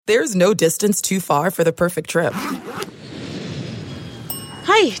There's no distance too far for the perfect trip.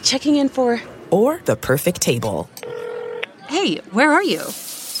 Hi, checking in for... Or the perfect table. Hey, where are you?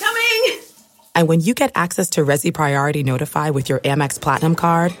 Coming! And when you get access to Resi Priority Notify with your Amex Platinum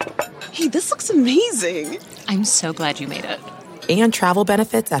card... Hey, this looks amazing. I'm so glad you made it. And travel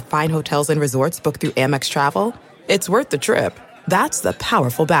benefits at fine hotels and resorts booked through Amex Travel, it's worth the trip. That's the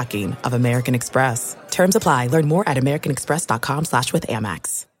powerful backing of American Express. Terms apply. Learn more at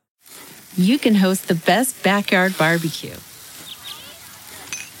americanexpress.com/withAmex. You can host the best backyard barbecue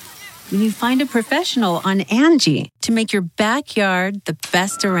when you find a professional on Angie to make your backyard the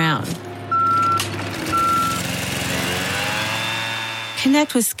best around.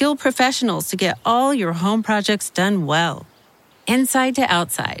 Connect with skilled professionals to get all your home projects done well. Inside to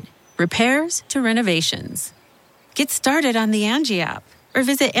outside, repairs to renovations. Get started on the Angie app or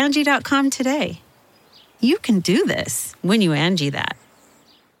visit Angie.com today. You can do this when you Angie that.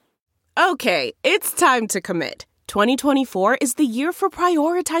 Okay, it's time to commit. 2024 is the year for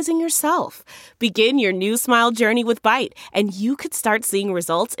prioritizing yourself. Begin your new smile journey with Byte, and you could start seeing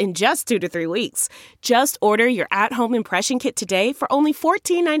results in just 2 to 3 weeks. Just order your at-home impression kit today for only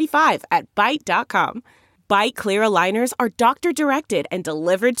 $14.95 at Byte.com. Byte Clear aligners are doctor-directed and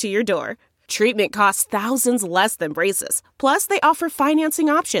delivered to your door. Treatment costs thousands less than braces. Plus, they offer financing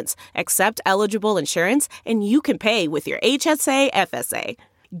options, accept eligible insurance, and you can pay with your HSA FSA.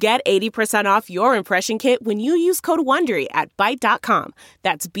 Get 80% off your impression kit when you use code WONDERY at Byte.com.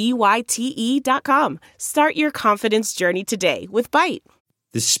 That's BYTE.com. Start your confidence journey today with Byte.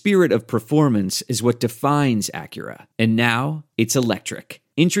 The spirit of performance is what defines Acura. And now, it's electric.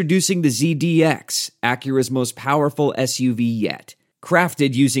 Introducing the ZDX, Acura's most powerful SUV yet.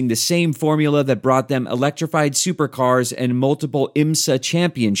 Crafted using the same formula that brought them electrified supercars and multiple IMSA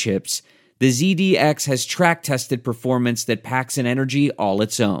championships, the ZDX has track-tested performance that packs an energy all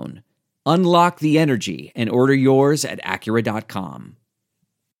its own. Unlock the energy and order yours at Acura.com.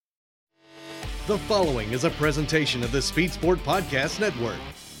 The following is a presentation of the Speed Sport Podcast Network.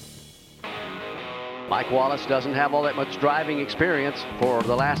 Mike Wallace doesn't have all that much driving experience. For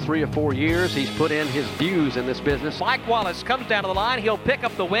the last 3 or 4 years, he's put in his views in this business. Mike Wallace comes down to the line. He'll pick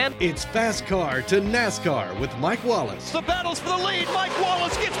up the win. It's Fast Car to NASCAR with Mike Wallace. The battle's for the lead. Mike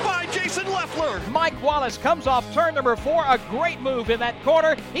Wallace gets by Jason Leffler. Mike Wallace comes off turn number 4. A great move in that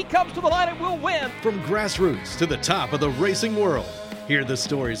corner. He comes to the line and will win. From grassroots to the top of the racing world, hear the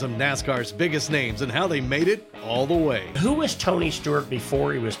stories of NASCAR's biggest names and how they made it all the way. Who was Tony Stewart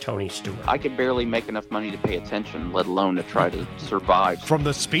before he was Tony Stewart? I could barely make enough money to pay attention, let alone to try to survive. From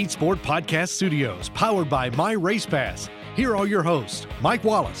the Speed Sport Podcast Studios, powered by My Race Pass, here are your hosts, Mike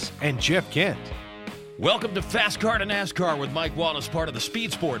Wallace and Jeff Kent. Welcome to Fast Car to NASCAR with Mike Wallace, part of the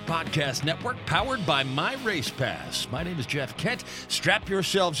Speed Sport Podcast Network, powered by My Race Pass. My name is Jeff Kent. Strap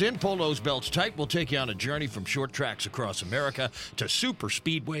yourselves in, pull those belts tight. We'll take you on a journey from short tracks across America to super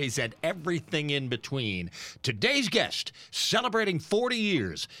speedways and everything in between. Today's guest, celebrating 40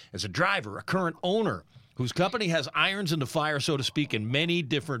 years as a driver, a current owner, whose company has irons in the fire, so to speak, in many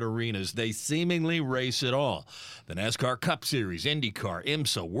different arenas. They seemingly race it all. The NASCAR Cup Series, IndyCar,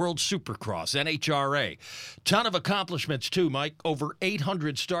 IMSA, World Supercross, NHRA. Ton of accomplishments, too, Mike. Over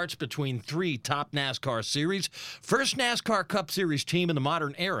 800 starts between 3 top NASCAR series. First NASCAR Cup Series team in the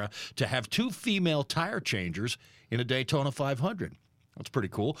modern era to have 2 female tire changers in a Daytona 500. That's pretty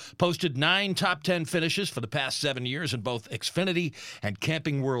cool. Posted 9 top 10 finishes for the past 7 years in both Xfinity and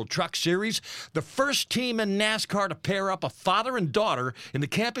Camping World Truck Series. The first team in NASCAR to pair up a father and daughter in the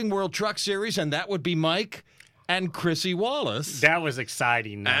Camping World Truck Series, and that would be Mike and Chrissy Wallace. That was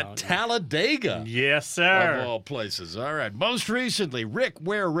exciting. At Talladega. Yes, sir. Of all places. All right. Most recently,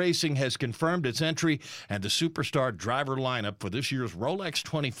 Ware Racing has confirmed its entry and the superstar driver lineup for this year's Rolex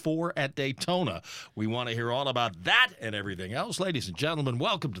 24 at Daytona. We want to hear all about that and everything else. Ladies and gentlemen,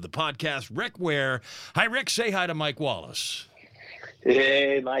 welcome to the podcast, Rick Ware. Hi, Rick. Say hi to Mike Wallace.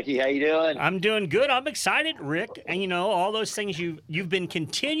 Hey, Mikey, how you doing? I'm doing good. I'm excited, Rick. And, you know, all those things you've been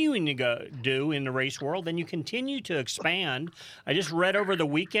continuing to do in the race world, and you continue to expand. I just read over the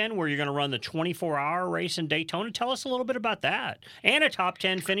weekend where you're going to run the 24-hour race in Daytona. Tell us a little bit about that. And a top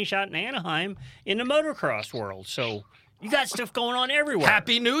 10 finish out in Anaheim in the motocross world. So you got stuff going on everywhere.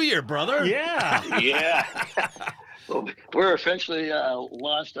 Happy New Year, brother. Yeah. Yeah. Well, we're officially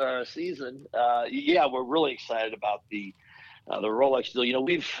launched our season. We're really excited about the Rolex deal.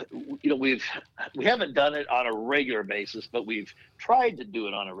 We haven't done it on a regular basis, but we've tried to do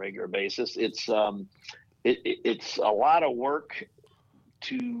it on a regular basis. It's a lot of work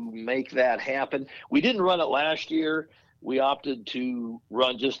to make that happen. We didn't run it last year. We opted to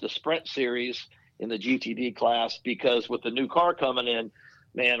run just the Sprint Series in the GTD class because with the new car coming in,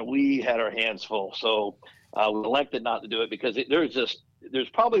 man, we had our hands full. So we elected not to do it because there's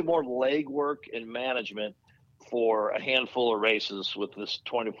probably more legwork and management for a handful of races with this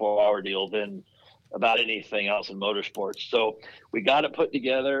 24-hour deal than about anything else in motorsports. So we got it put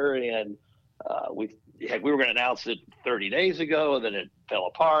together, and we were going to announce it 30 days ago, and then it fell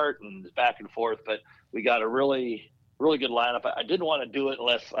apart and back and forth. But we got a really, really good lineup. I didn't want to do it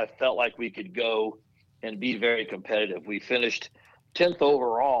unless I felt like we could go and be very competitive. We finished 10th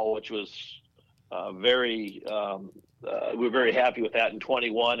overall, which was we were very happy with that in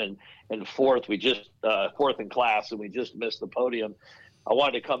 21, and fourth. We just fourth in class, and we just missed the podium. I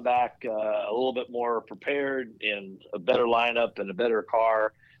wanted to come back a little bit more prepared and a better lineup and a better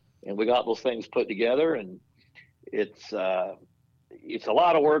car, and we got those things put together. And it's a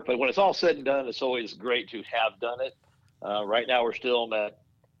lot of work, but when it's all said and done, it's always great to have done it. Right now, we're still in that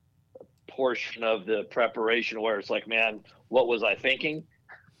portion of the preparation where it's like, man, what was I thinking?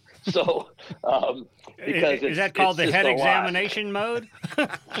 So, because is that called the head examination mode?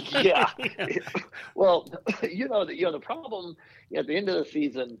 Yeah. Well, the problem at the end of the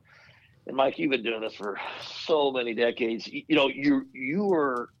season, and Mike, you've been doing this for so many decades. You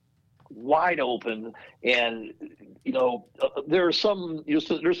were wide open, and there's some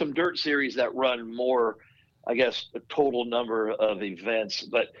dirt series that run more, I guess, a total number of events.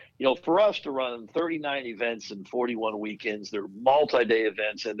 But, for us to run 39 events in 41 weekends, they're multi-day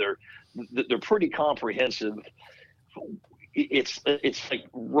events, and they're pretty comprehensive. It's like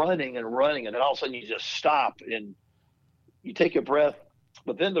running, and then all of a sudden you just stop and you take a breath.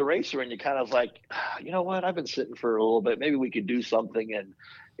 But then the racer, and you kind of like, you know what, I've been sitting for a little bit. Maybe we could do something.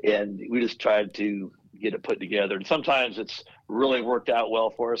 And we just tried to get it put together. And sometimes it's really worked out well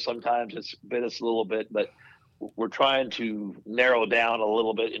for us. Sometimes it's bit us a little bit, but we're trying to narrow down a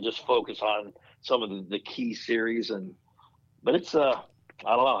little bit and just focus on some of the key series. But it's, I don't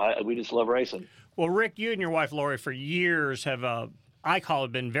know, we just love racing. Well, Rick, you and your wife, Lori, for years have, I call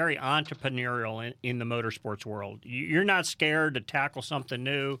it, been very entrepreneurial in the motorsports world. You're not scared to tackle something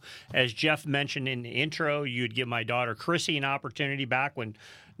new. As Jeff mentioned in the intro, you'd give my daughter Chrissy an opportunity back when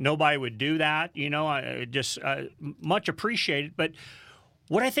nobody would do that. I just much appreciated. But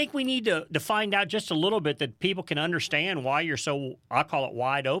what I think we need to find out just a little bit, that people can understand why you're so, I call it,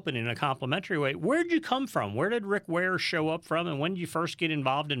 wide open in a complimentary way. Where did you come from? Where did Rick Ware show up from? And when did you first get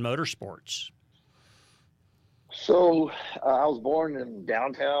involved in motorsports? So I was born in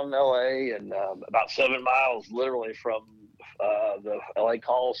downtown L.A., and about 7 miles literally from the L.A.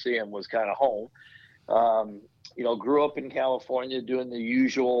 Coliseum was kind of home. Grew up in California doing the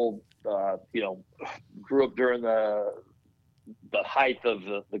usual, grew up during the height of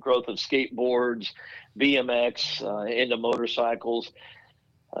the growth of skateboards, BMX, into motorcycles.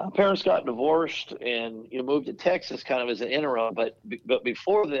 Parents got divorced and moved to Texas kind of as an interim. But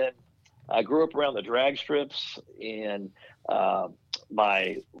before then, I grew up around the drag strips, and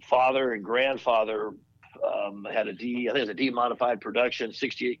my father and grandfather had I think it was a D-modified production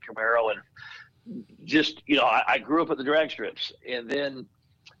 68 Camaro, and just, I grew up at the drag strips, and then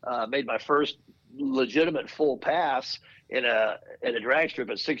made my first legitimate full pass in a drag strip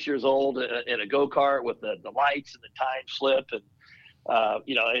at 6 years old in a go-kart with the lights and the time slip. And,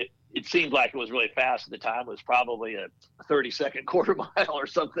 it seemed like it was really fast at the time. It was probably a 30-second quarter mile or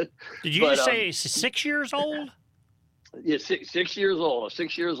something. Did you just say 6 years old? Yeah, 6 years old.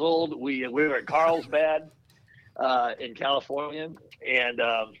 6 years old. We were at Carlsbad in California, and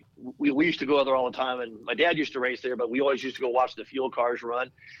we used to go there all the time. And my dad used to race there, but we always used to go watch the fuel cars run.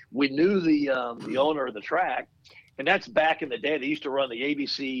 We knew the owner of the track, and that's back in the day. They used to run the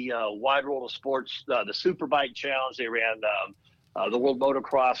ABC Wide World of Sports, the Superbike Challenge. They ran the World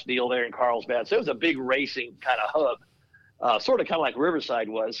Motocross deal there in Carlsbad. So it was a big racing kind of hub, sort of like Riverside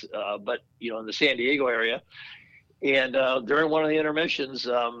was, but, in the San Diego area. And during one of the intermissions,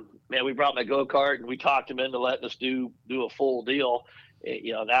 we brought my go-kart, and we talked him into letting us do a full deal.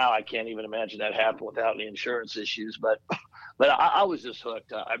 Now I can't even imagine that happened without any insurance issues. But I was just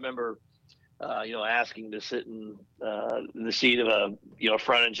hooked. I remember, asking to sit in the seat of a,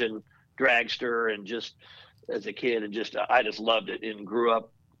 front engine dragster, and just as a kid, and I just loved it and grew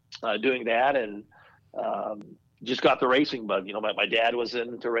up doing that, and just got the racing bug. My dad was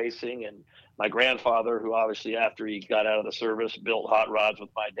into racing, and my grandfather, who obviously after he got out of the service built hot rods with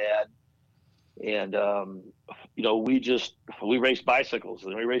my dad. And, we raced bicycles,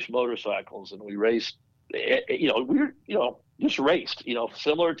 and we raced motorcycles, and we raced, just raced,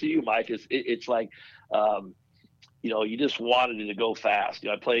 similar to you, Mike. It's like, you just wanted it to go fast.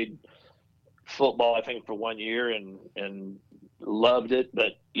 I played football, I think, for 1 year and loved it,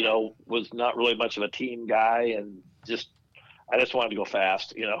 but, was not really much of a team guy, and just, I just wanted to go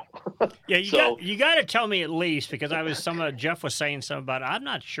fast, Yeah, you got to tell me at least, because Jeff was saying something about it. I'm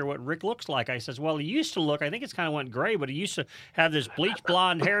not sure what Rick looks like. I says, well, he used to look, I think it's kind of went gray, but he used to have this bleach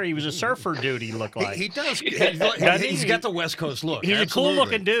blonde hair. He was a surfer dude, he looked like. He does. He's got the West Coast look. He's Absolutely. a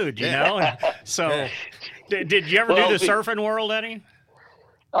cool-looking dude, you know? And so, did you ever do the surfing world, Eddie?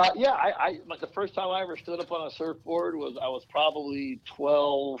 Yeah, I the first time I ever stood up on a surfboard I was probably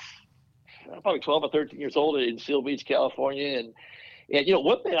 12 or 13 years old in Seal Beach, California, and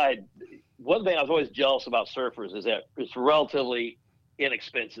one thing I was always jealous about surfers is that it's relatively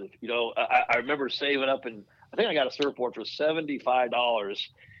inexpensive. I remember saving up, and I think I got a surfboard for $75,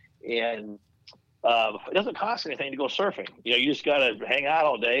 and it doesn't cost anything to go surfing. You just got to hang out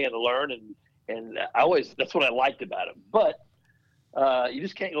all day and learn, and that's what I liked about it. But you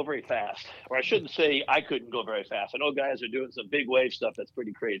just can't go very fast, or I shouldn't say I couldn't go very fast. I know guys are doing some big wave stuff that's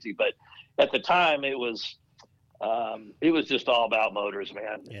pretty crazy, but at the time it was just all about motors,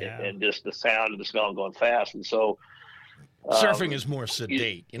 man, and just the sound and the smell going fast. And so surfing is more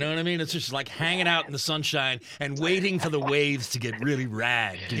sedate. You know what I mean? It's just like hanging out in the sunshine and waiting for the waves to get really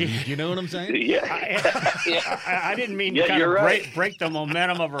rad, dude. You know what I'm saying? Yeah. I didn't mean to kind of break the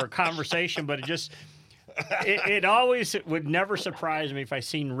momentum of our conversation, but it always would never surprise me if I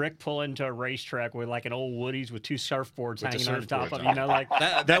seen Rick pull into a racetrack with like an old Woody's with two surfboards hanging on the top of it. Like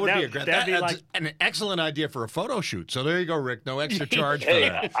that would be a great. That's an excellent idea for a photo shoot. So there you go, Rick. No extra charge for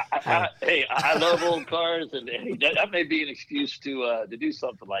that. I love old cars, and that may be an excuse to do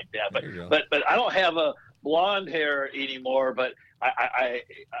something like that. But I don't have a blonde hair anymore. But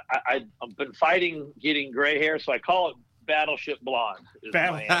I've been fighting getting gray hair, so I call it Battleship Blonde.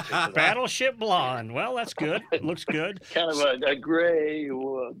 Battleship Blonde. Well, that's good. It looks good. Kind of a gray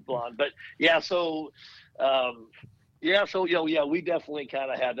blonde. But we definitely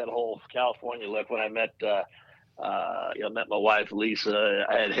kind of had that whole California look when I met met my wife Lisa.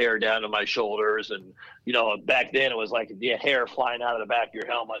 I had hair down to my shoulders, and back then it was like the hair flying out of the back of your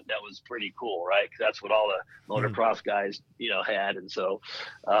helmet. That was pretty cool, right? 'Cause that's what all the motocross guys had, and so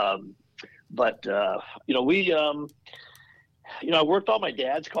I worked on my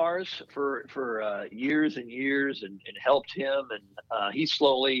dad's cars for years and years, and helped him, and he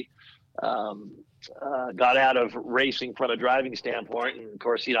slowly got out of racing from a driving standpoint. And of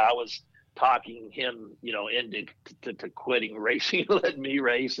course, I was talking him, into quitting racing, letting me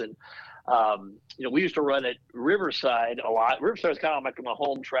race. And we used to run at Riverside a lot. Riverside was kind of like my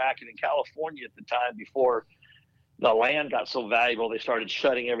home track, and in California at the time, before the land got so valuable, they started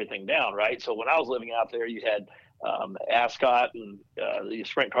shutting everything down, right? So when I was living out there, you had Ascot and the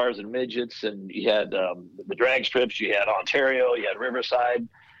sprint cars and midgets, and you had the drag strips, you had Ontario, you had Riverside,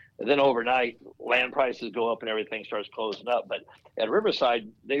 and then overnight land prices go up and everything starts closing up. But at Riverside,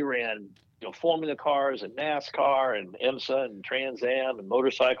 they ran Formula cars and NASCAR and IMSA and Trans Am and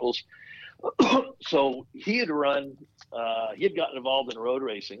motorcycles. So he had gotten involved in road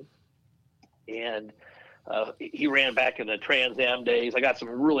racing, and he ran back in the Trans Am days. I got some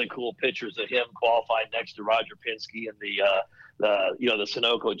really cool pictures of him qualified next to Roger Penske in the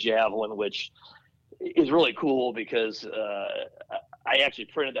Sunoco Javelin, which is really cool because I actually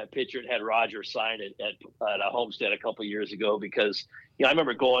printed that picture and had Roger sign it at a Homestead a couple of years ago, because I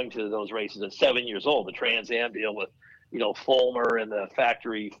remember going to those races at 7 years old, the Trans Am deal with Fulmer and the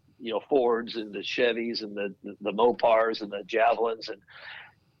factory Fords and the Chevys and the Mopars and the Javelins, and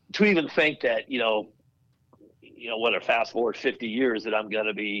to even think that fast forward 50 years that I'm going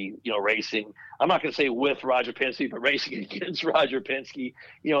to be, racing. I'm not going to say with Roger Penske, but racing against Roger Penske,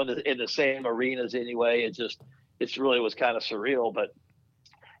 in the same arenas anyway. It really was kind of surreal. But,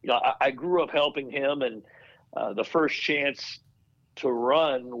 I grew up helping him, and the first chance to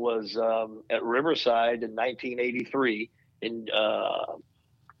run was at Riverside in 1983, in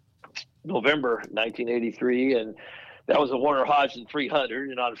November 1983, and that was the Warner Hodgson 300,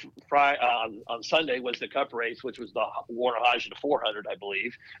 and on Sunday was the Cup race, which was the Warner Hodgson 400, I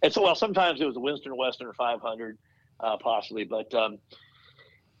believe. And so, sometimes it was the Winston Western 500, possibly. But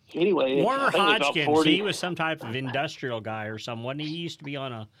anyway, Warner Hodgson, he was some type of industrial guy or someone. He used to be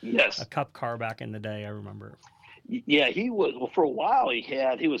on a Cup car back in the day. I remember. Yeah, he was. Well, for a while,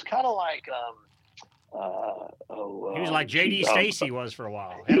 he was kind of like. He was like J.D. Stacy was for a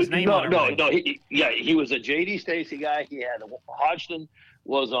while. Had his name on everything. He was a J.D. Stacy guy. He had Hodgson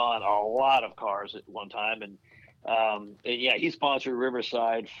was on a lot of cars at one time, and he sponsored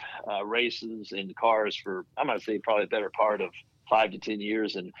Riverside races and cars for, I'm going to say, probably the better part of 5 to 10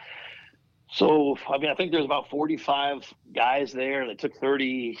 years. And so, I think there's about 45 guys there, and it took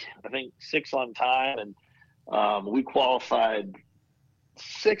 6 on time, and we qualified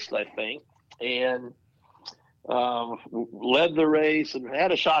 6th, I think. And led the race and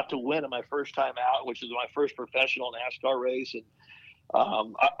had a shot to win it my first time out, which is my first professional NASCAR race. And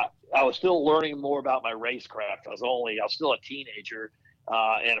I was still learning more about my racecraft. I was still a teenager.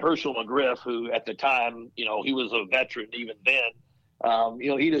 And Herschel McGriff, who at the time, he was a veteran even then,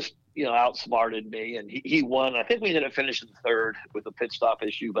 he just, outsmarted me, and he won. I think we ended up finishing third with a pit stop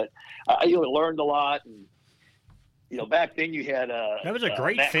issue, but I learned a lot. And back then you had that was a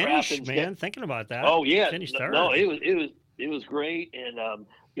great Matt finish, Crafton's man. Thinking about that. Oh yeah, finished third. No, it was great. And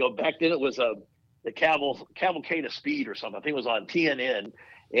back then it was the Cavalcade of Speed or something. I think it was on TNN,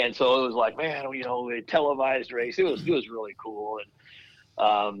 and so it was like, man, a televised race. It was really cool.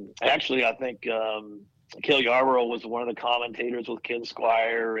 And actually, I think Cale Yarborough was one of the commentators with Ken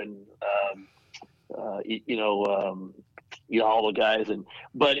Squire and all the guys.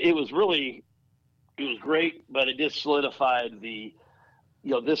 But it was great. But it just solidified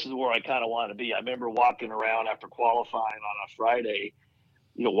this is where I kind of want to be. I remember walking around after qualifying on a Friday,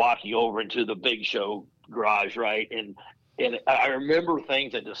 walking over into the big show garage, right? And I remember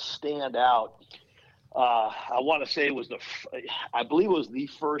things that just stand out. I want to say it was I believe it was the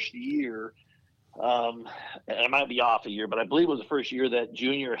first year, and I might be off a year, but I believe it was the first year that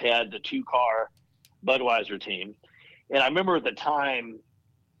Junior had the 2-car Budweiser team. And I remember at the time,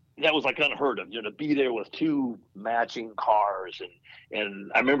 that was like unheard of, to be there with 2 matching cars. And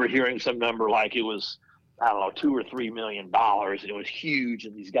I remember hearing some number like it was, I don't know, $2 or $3 million. And it was huge.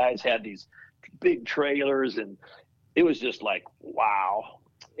 And these guys had these big trailers, and it was just like, wow.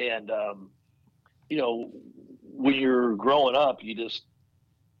 And, when you're growing up, you're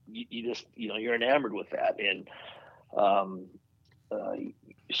enamored with that. And,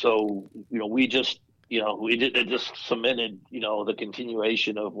 so, it just cemented, the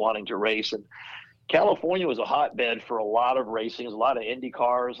continuation of wanting to race. And California was a hotbed for a lot of racing, a lot of Indy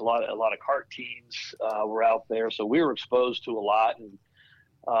cars, a lot of kart teams were out there. So we were exposed to a lot, and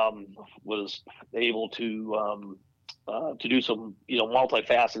was able to do some,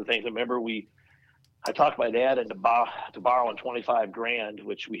 multifaceted things. I remember I talked my dad into borrowing $25,000,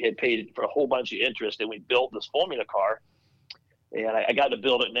 which we had paid for a whole bunch of interest, and we built this Formula car. And I got to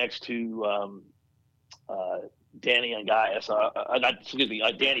build it next to Danny and Gaius,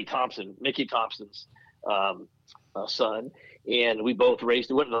 Danny Thompson, Mickey Thompson's son, and we both raced.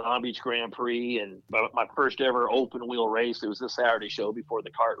 We went to the Long Beach Grand Prix, and my first ever open wheel race. It was this Saturday show before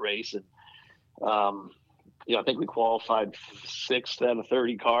the kart race, and I think we qualified 6th out of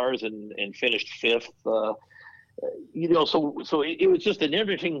 30 cars and finished 5th. So it was just an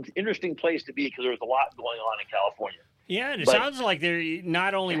interesting place to be, because there was a lot going on in California. Yeah, and it sounds like there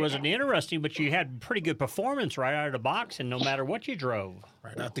not only was it interesting, but you had pretty good performance right out of the box, and no matter what you drove.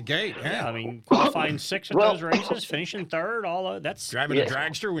 Right out the gate, yeah. I mean, qualifying 6 of those races, finishing 3rd, that's... Driving a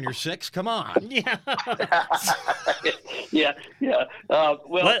dragster when you're 6? Come on. Yeah. yeah.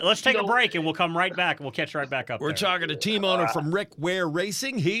 Let's take a break, and we'll come right back, and we'll catch right back up We're talking to team owner from Ware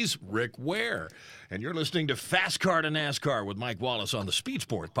Racing. He's Rick Ware. And you're listening to Fast Car to NASCAR with Mike Wallace on the Speed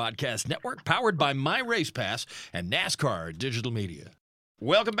Sport Podcast Network, powered by My Race Pass and NASCAR Digital Media.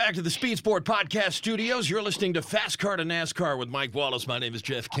 Welcome back to the Speed Sport Podcast Studios. You're listening to Fast Car to NASCAR with Mike Wallace. My name is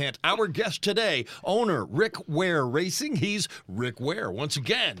Jeff Kent. Our guest today, owner Rick Ware Racing. He's Rick Ware. Once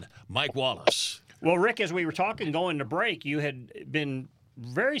again, Mike Wallace. Well, Rick, as we were talking going to break, you had been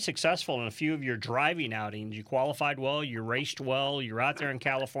very successful in a few of your driving outings. You qualified well, you raced well, you're out there in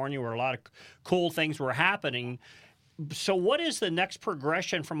California where a lot of cool things were happening. So what is the next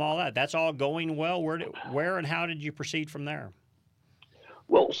progression from all that? That's all going well. Where and how did you proceed from there?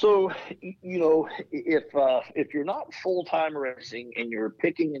 Well, so, if you're not full-time racing and you're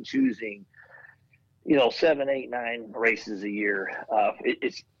picking and choosing, 7, 8, 9 races a year,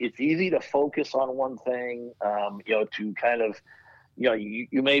 it's easy to focus on one thing, to kind of,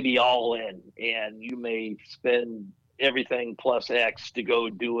 you may be all in, and you may spend everything plus X to go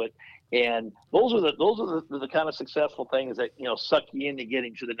do it. And those are the kind of successful things that, suck you into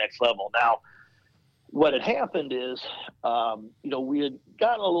getting to the next level. Now, what had happened is, we had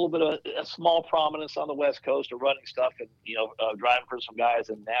gotten a little bit of a small prominence on the West Coast of running stuff and, driving for some guys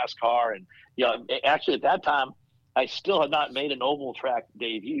in NASCAR. And, actually at that time, I still had not made an oval track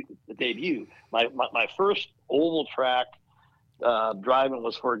debut. My first oval track driving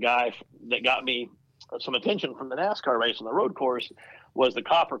was for a guy that got me some attention from the NASCAR race on the road course, was the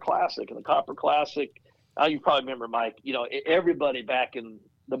Copper Classic. And the Copper Classic, you probably remember, Mike, everybody back in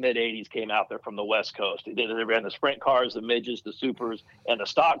the mid-'80s came out there from the West Coast. They ran the sprint cars, the midgets, the supers, and the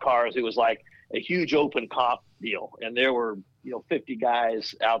stock cars. It was like a huge open comp deal. And there were, 50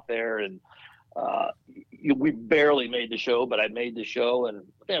 guys out there. And we barely made the show, but I made the show. And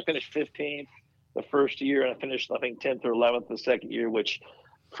I think I finished 15th. the first year, and I finished, I think, 10th or 11th the second year, which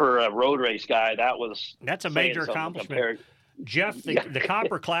for a road race guy, that's a major accomplishment. Jeff, the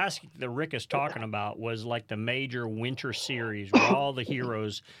Copper Classic that Rick is talking about was like the major winter series where all the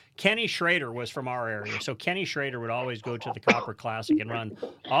heroes. Kenny Schrader was from our area, so Kenny Schrader would always go to the Copper Classic and run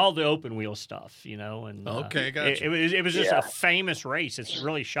all the open wheel stuff, And gotcha. It was just a famous race. It's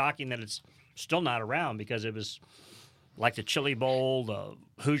really shocking that it's still not around because it was like the Chili Bowl, the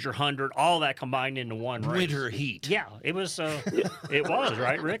Hoosier 100, all that combined into one race. Winter heat. Yeah, it was. It was,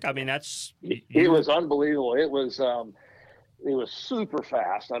 right, Rick? I mean, it was unbelievable. It was super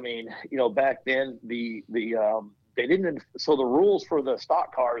fast. I mean, back then they didn't. So the rules for the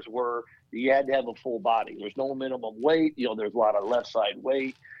stock cars were you had to have a full body. There's no minimum weight. There's a lot of left side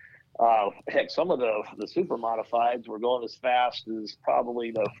weight. Heck, some of the super modifieds were going as fast as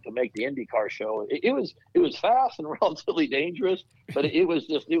probably to make the IndyCar show. It was fast and relatively dangerous, but it was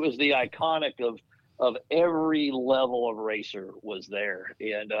the iconic of every level of racer was there.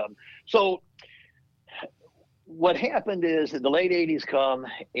 And so what happened is that the late 80s come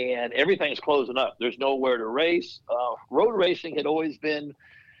and everything's closing up. There's nowhere to race. Road racing had always been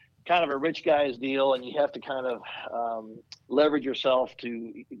kind of a rich guy's deal, and you have to kind of leverage yourself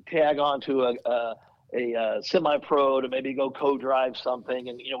to tag on to a semi-pro to maybe go co-drive something.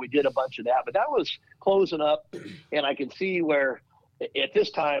 And, we did a bunch of that, but that was closing up. And I could see where at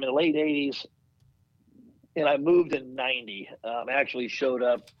this time in the late 80s, and I moved in 90, actually showed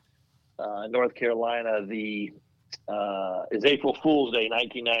up North Carolina, is April Fool's Day,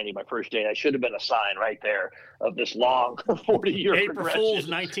 1990, my first day. I should have been a sign right there of this long 40-year April Fool's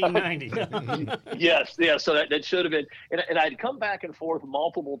 1990. Yes, so that should have been. And I'd come back and forth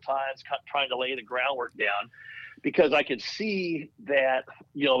multiple times trying to lay the groundwork down because I could see that,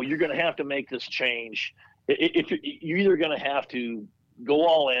 you're going to have to make this change. If you're either going to have to go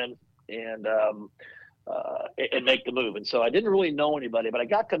all in and make the move. And so I didn't really know anybody, but I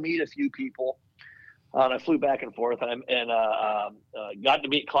got to meet a few people. And I flew back and forth and got to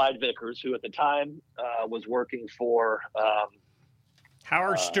meet Clyde Vickers, who at the time was working for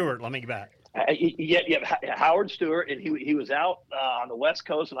Howard Stewart. Let me get back. Howard Stewart. And he was out on the West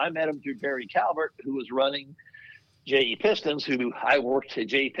Coast, and I met him through Barry Calvert, who was running J.E. Pistons, who I worked at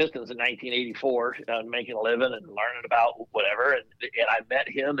J.E. Pistons in 1984, making a living and learning about whatever. And I met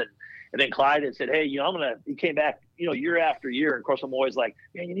him, and then Clyde had said, hey, he came back, year after year. And of course, I'm always like,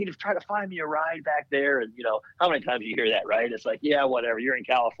 man, you need to try to find me a ride back there. And, how many times you hear that, right? It's like, yeah, whatever. You're in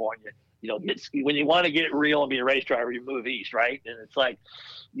California. When you want to get real and be a race driver, you move east, right? And it's like,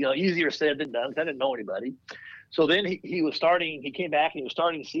 easier said than done. I didn't know anybody. So then he came back and he was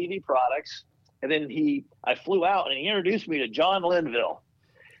starting CV Products. And then I flew out and he introduced me to John Linville.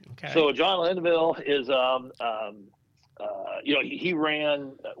 Okay. So John Linville is, he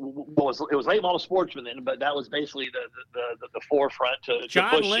ran. It was late model sportsman then, but that was basically the forefront to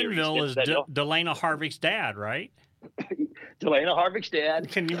John Linville is Delana Harvick's dad, right? Delana Harvick's dad.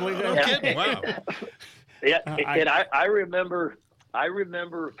 Can you believe that? No kidding. Wow. Yeah, and I remember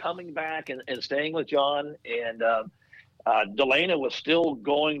coming back and staying with John, and Delana was still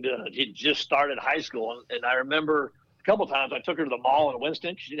he just started high school, and I remember a couple of times I took her to the mall in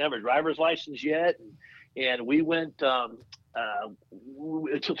Winston. She didn't have her driver's license yet, and we went. So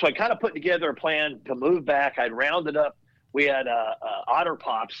I kind of put together a plan to move back. I'd rounded up. We had Otter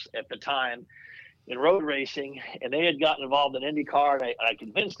Pops at the time in road racing, and they had gotten involved in IndyCar, and I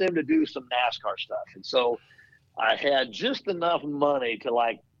convinced them to do some NASCAR stuff. And so I had just enough money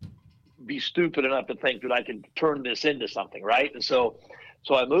to be stupid enough to think that I could turn this into something, right? And so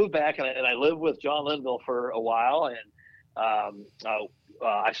I moved back, and I lived with John Linville for a while, and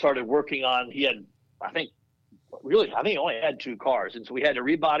I started working on. He had, I think he only had 2 cars, and so we had to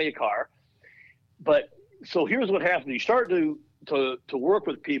rebody a car. But so here's what happened: you start to work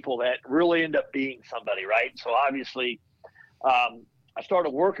with people that really end up being somebody, right? So obviously, I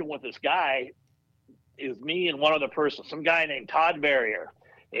started working with this guy. It was me and one other person, some guy named Todd Barrier.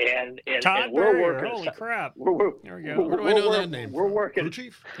 And we're working. Holy crap! There we go. Where do I know that name? We're working. Crew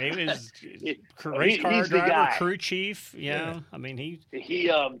chief. He was race car driver, crew chief. Yeah. I mean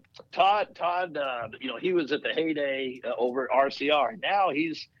Todd. He was at the heyday over at RCR. Now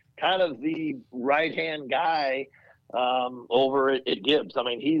he's kind of the right hand guy over at Gibbs. I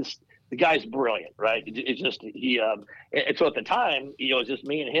mean, the guy's brilliant, right? It's just and so at the time, it was just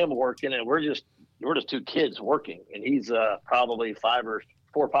me and him working, and we're just 2 kids working, and he's probably 4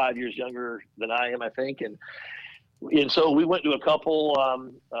 or 5 years younger than I am, I think. And so we went to a couple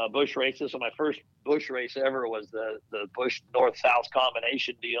Busch races. So my first Busch race ever was the Busch North-South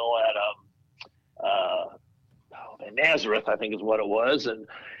combination deal at Nazareth, I think is what it was.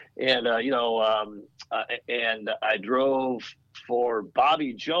 And and I drove for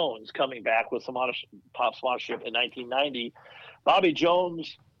Bobby Jones coming back with some pop sponsorship in 1990. Bobby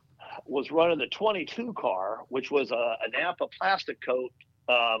Jones was running the 22 car, which was a Napa plastic coat,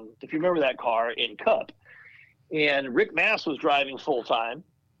 if you remember that car, in Cup. And Rick Mass was driving full time.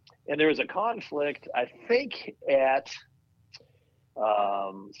 And there was a conflict, I think, at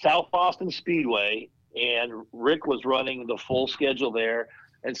South Boston Speedway, and Rick was running the full schedule there.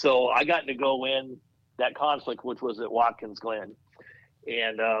 And so I got to go in that conflict, which was at Watkins Glen.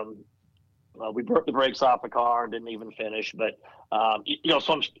 And we broke the brakes off the car and didn't even finish. But,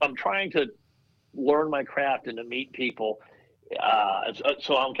 so I'm trying to learn my craft and to meet people.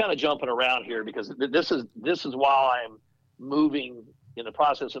 So I'm kind of jumping around here because this is while I'm moving, in the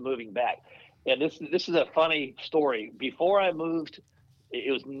process of moving back. And this is a funny story. Before I moved, it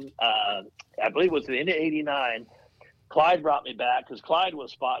was, I believe it was the end of 89, Clyde brought me back because Clyde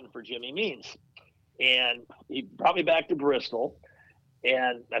was spotting for Jimmy Means. And he brought me back to Bristol.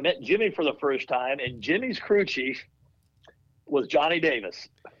 And I met Jimmy for the first time. And Jimmy's crew chief was Johnny Davis.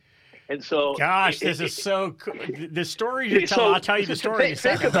 And so, gosh, this is so cool. The story you tell, I'll tell you the story in a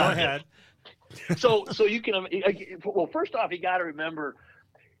second. Go ahead. So you can, well, first off, you got to remember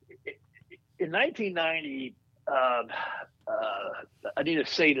in 1990, I need to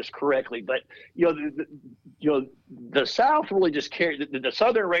say this correctly, but the South really just cared. The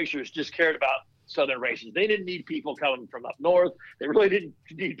Southern racers just cared about Southern races. They didn't need people coming from up north. They really didn't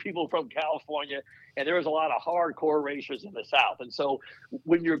need people from California. And there was a lot of hardcore racers in the South. And so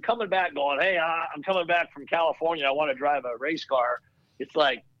when you're coming back going, hey, I'm coming back from California, I want to drive a race car, it's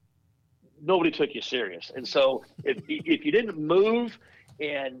like nobody took you serious. And so if you didn't move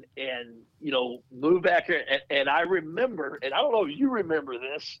and move back here, and I remember, and I don't know if you remember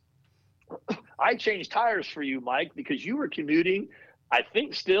this, I changed tires for you, Mike, because you were commuting, I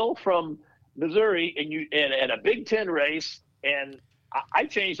think still from Missouri, and a Big Ten race, and I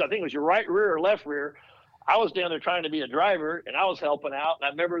changed, I think it was your right rear or left rear. I was down there trying to be a driver, and I was helping out. And I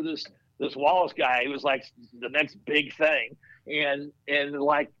remember this Wallace guy, he was like the next big thing. And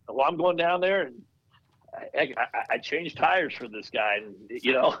like, well, I'm going down there, and I changed tires for this guy, and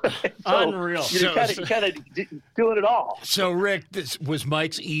so, unreal. You kind of doing it all. So, Rick, was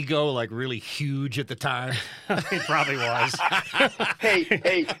Mike's ego like really huge at the time? It probably was.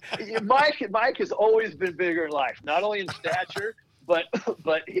 Hey, Mike has always been bigger in life, not only in stature, but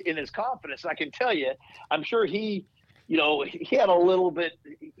in his confidence. I can tell you, I'm sure he had a little bit,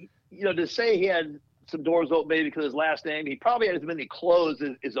 to say he had some doors open maybe because his last name, he probably had as many closed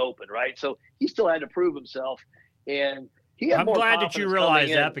as open, right? So he still had to prove himself, and he had I'm more glad that you realize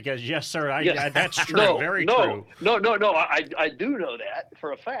that in. Because yes, sir, that's true, very true. No, I do know that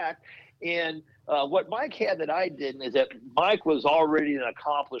for a fact. And what Mike had that I didn't is that Mike was already an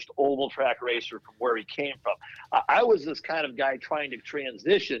accomplished oval track racer from where he came from. I was this kind of guy trying to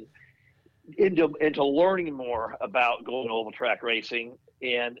transition into learning more about going oval track racing,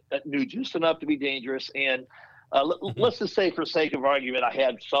 and knew just enough to be dangerous. And let's just say, for sake of argument, I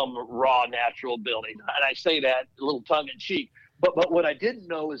had some raw natural ability, and I say that a little tongue in cheek. But what I didn't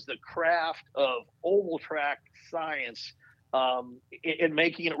know is the craft of oval track science in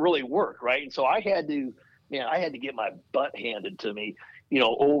making it really work, right? And so I had to get my butt handed to me,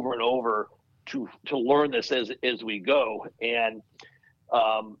 over and over to learn this as we go. And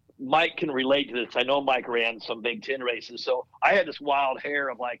Mike can relate to this. I know Mike ran some Big Ten races, so I had this wild hair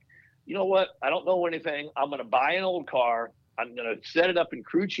of like, you know what? I don't know anything. I'm going to buy an old car. I'm going to set it up and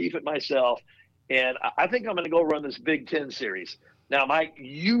crew chief it myself, and I think I'm going to go run this Big Ten series. Now, Mike,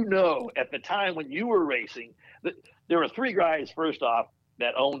 at the time when you were racing, there were three guys, first off,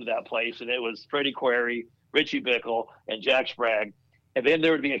 that owned that place, and it was Freddie Query, Richie Bickle, and Jack Sprague. And then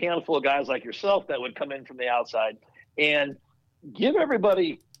there would be a handful of guys like yourself that would come in from the outside and give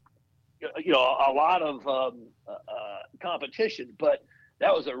everybody, a lot of competition. But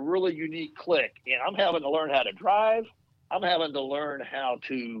that was a really unique clique. And I'm having to learn how to drive. I'm having to learn how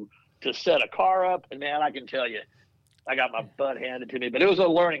to set a car up. And, man, I can tell you, I got my butt handed to me, but it was a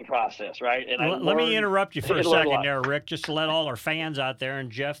learning process, right? And let me interrupt you for a second there, Rick, just to let all our fans out there,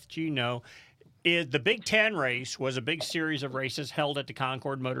 and Jeff, the Big Ten race was a big series of races held at the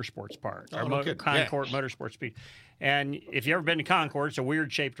Concord Motorsports Park, Concord Motorsports Speed. And if you've ever been to Concord, it's a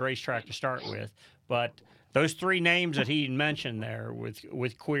weird-shaped racetrack to start with, but those three names that he mentioned there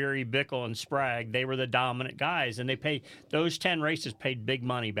with Query, Bickle, and Sprague, they were the dominant guys, and those 10 races paid big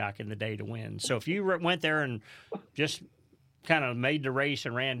money back in the day to win. So if you went there and just kind of made the race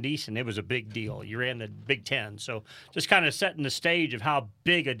and ran decent, it was a big deal. You ran the Big Ten. So just kind of setting the stage of how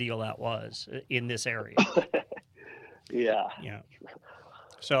big a deal that was in this area. Yeah.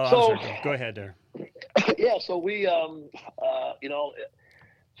 So, I'm sorry, go ahead there. Yeah, so we,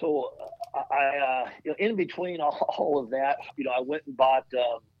 in between all of that, I went and bought.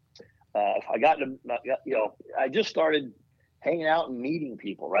 I just started hanging out and meeting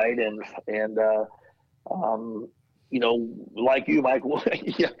people, right? Like you, Mike,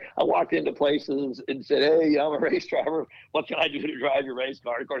 I walked into places and said, "Hey, I'm a race driver. What can I do to drive your race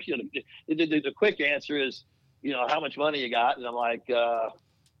car?" Of course, the quick answer is, how much money you got? And I'm like,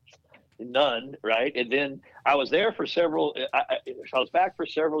 none, right? And then I was there for I was back for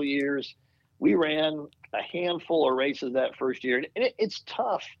several years. We ran a handful of races that first year, and it's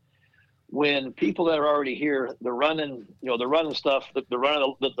tough when people that are already here, they're running stuff, they're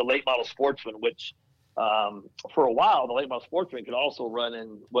running the late model sportsman, which for a while, the late model sportsman could also run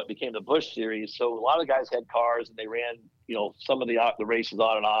in what became the Busch series. So a lot of guys had cars and they ran, some of the races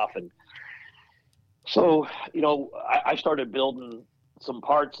on and off. And so, I started building some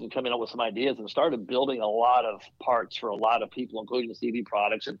parts and coming up with some ideas and started building a lot of parts for a lot of people, including the CV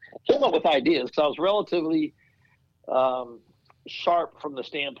products, and came up with ideas. So I was relatively sharp from the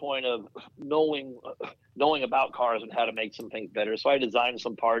standpoint of knowing about cars and how to make some things better. So I designed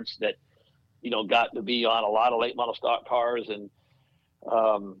some parts that, got to be on a lot of late model stock cars. And,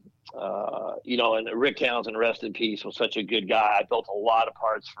 and Rick Townsend, rest in peace, was such a good guy. I built a lot of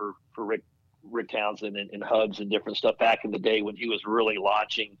parts for Rick Townsend and hubs and different stuff back in the day when he was really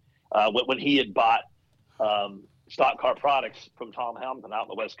launching, when he had bought stock car products from Tom Hamilton out on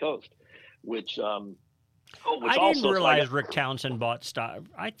the West Coast, which I didn't realize Rick Townsend bought stock.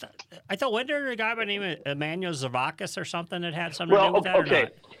 I thought wasn't there a guy by the name of Emmanuel Zavakis or something that had something to do with that? Okay. Or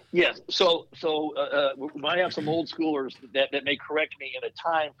not? Yes. So we might have some old schoolers that may correct me in a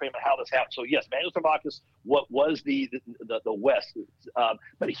time frame of how this happened. So yes, Emmanuel Zavakis, what was the West,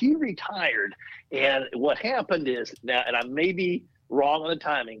 but he retired, and what happened is now, and I may be wrong on the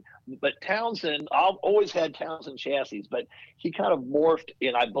timing, but Townsend, I've always had Townsend chassis, but he kind of morphed,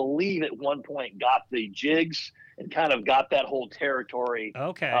 and I believe at one point got the jigs and kind of got that whole territory.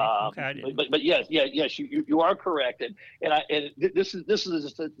 Okay. But yes, you are correct, and this is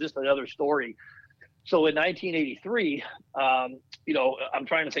just another story. So in 1983, I'm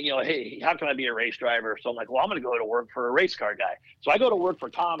trying to say, hey, how can I be a race driver? So I'm like, well, I'm going to go to work for a race car guy. So I go to work for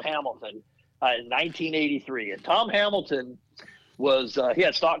Tom Hamilton in 1983, and Tom Hamilton he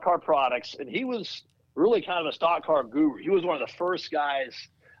had stock car products, and he was really kind of a stock car guru. He was one of the first guys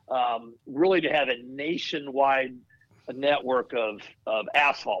really to have a nationwide network of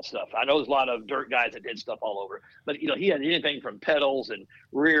asphalt stuff. I know there's a lot of dirt guys that did stuff all over, but he had anything from pedals and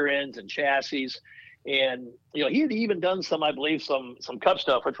rear ends and chassis, and he had even done some, I believe, some cup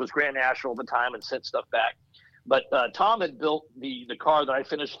stuff, which was Grand National at the time, and sent stuff back. But Tom had built the car that I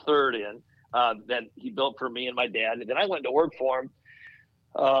finished third in. That he built for me and my dad, and then I went to work for him.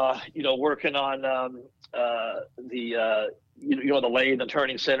 Working on the lathe and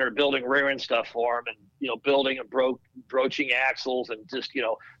turning center, building rear end stuff for him, and building and broaching axles, and just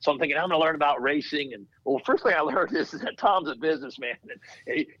so I'm thinking I'm going to learn about racing. And first thing I learned is that Tom's a businessman, and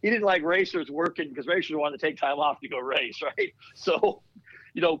he didn't like racers working because racers wanted to take time off to go race, right? So,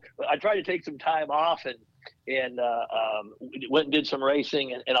 I tried to take some time off and went and did some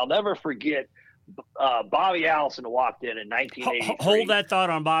racing, and I'll never forget Bobby Allison walked in 1983. Hold that thought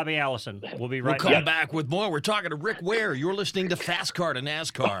on Bobby Allison. We'll be right back. We'll come back with more. We're talking to Rick Ware. You're listening to Fast Car to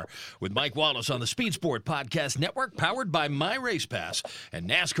NASCAR with Mike Wallace on the Speed Sport Podcast Network, powered by My Race Pass and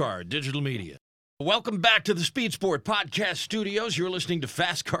NASCAR Digital Media. Welcome back to the Speed Sport Podcast Studios. You're listening to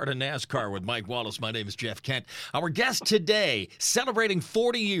Fast Car to NASCAR with Mike Wallace. My name is Jeff Kent. Our guest today, celebrating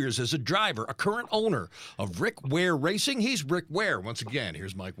 40 years as a driver, a current owner of Rick Ware Racing. He's Rick Ware. Once again,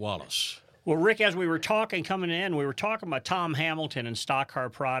 here's Mike Wallace. Well, Rick, as we were talking coming in, we were talking about Tom Hamilton and stock car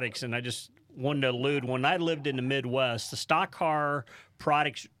products, and I just wanted to allude, when I lived in the Midwest, the stock car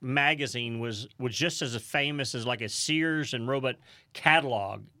products magazine was just as famous as like a Sears and Roebuck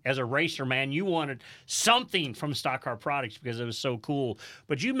catalog. As a racer, man, you wanted something from stock car products because it was so cool.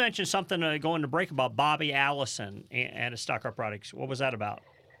 But you mentioned something going to break about Bobby Allison and stock car products. What was that about?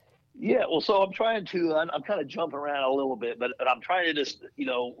 Yeah, well, so I'm kind of jumping around a little bit, but I'm trying to just,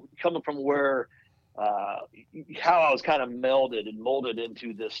 coming from where, how I was kind of melded and molded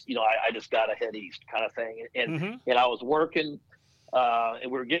into this, I just got to head east kind of thing. And I was working,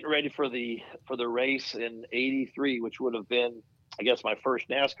 and we were getting ready for the race in 83, which would have been, I guess, my first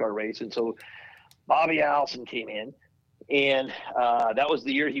NASCAR race. And so Bobby Allison came in, and that was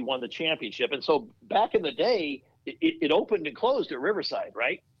the year he won the championship. And so back in the day, it opened and closed at Riverside,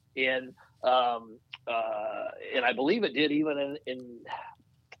 right? And I believe it did even in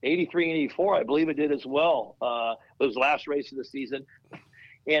 83 and 84. I believe it did as well. It was the last race of the season.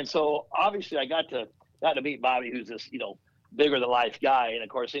 And so obviously I got to meet Bobby, who's this, bigger than life guy. And of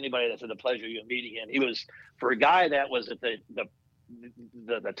course, anybody that's had the pleasure of meeting him, he was, for a guy that was at the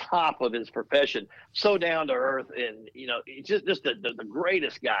top of his profession, so down to earth, and just the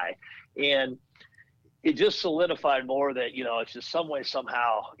greatest guy. And it just solidified more that it's just some way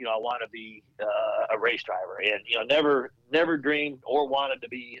somehow I want to be a race driver, and never dreamed or wanted to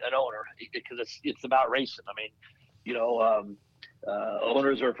be an owner, because it's about racing. I mean,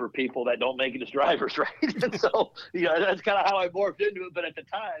 owners are for people that don't make it as drivers, right? And so that's kind of how I morphed into it. But at the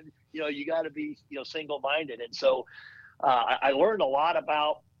time, you got to be single-minded, and so I learned a lot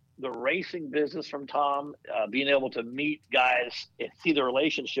about the racing business from Tom, being able to meet guys and see the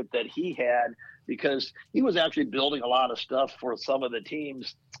relationship that he had, because he was actually building a lot of stuff for some of the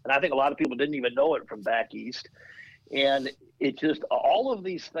teams. And I think a lot of people didn't even know it from back east. And it just, all of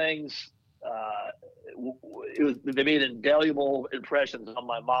these things, they made indelible impressions on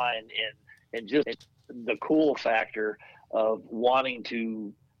my mind, and just the cool factor of wanting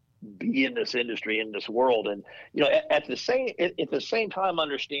to be in this industry, in this world. And, at the same time,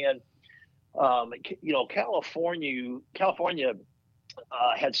 understand, California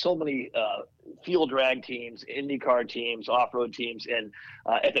had so many field drag teams, IndyCar teams, off-road teams. And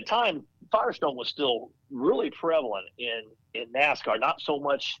at the time, Firestone was still really prevalent in NASCAR, not so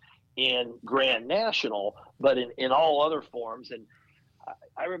much in Grand National, but in all other forms. And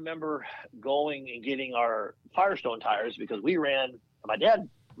I remember going and getting our Firestone tires, because my dad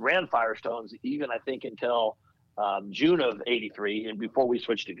ran Firestones even, I think, until June of '83, and before we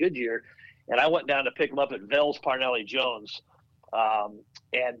switched to Goodyear. And I went down to pick them up at Vels Parnelli Jones.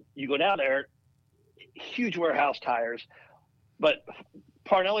 And you go down there, huge warehouse tires, but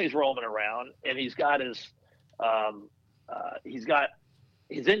Parnelli's roaming around, and he's got his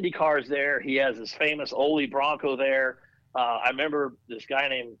Indy cars there. He has his famous Ole Bronco there. I remember this guy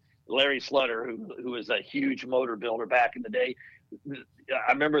named Larry Slutter, who was a huge motor builder back in the day.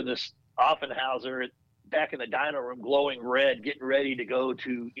 I remember this Offenhauser back in the dyno room, glowing red, getting ready to go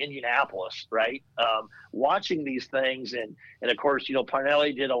to Indianapolis, right? Watching these things. And of course,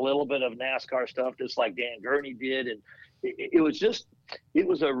 Parnelli did a little bit of NASCAR stuff, just like Dan Gurney did. And it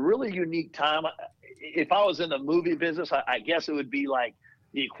was a really unique time. If I was in the movie business, I guess it would be like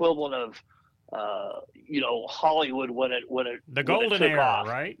the equivalent of, Hollywood when it the golden era, off.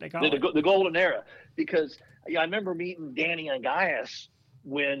 Right? The golden era, because I remember meeting Danny Angias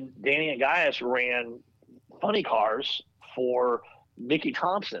when Danny Angias ran funny cars for Mickey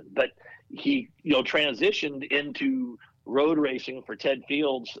Thompson, but he transitioned into road racing for Ted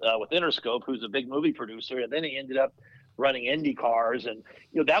Fields with Interscope, who's a big movie producer, and then he ended up running Indy cars. And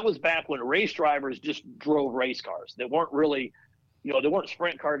that was back when race drivers just drove race cars. They weren't really they weren't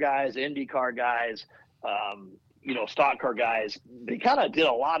sprint car guys, Indy car guys, stock car guys. They kind of did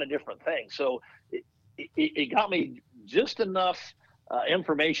a lot of different things. So it got me just enough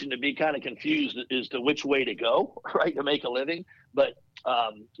information to be kind of confused as to which way to go, right, to make a living. But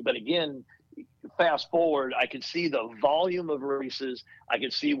again, fast forward, I could see the volume of races. I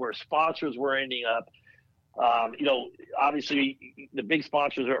could see where sponsors were ending up. Obviously the big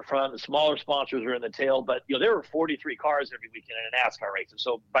sponsors are up front, the smaller sponsors are in the tail, but there were 43 cars every weekend in a NASCAR race. And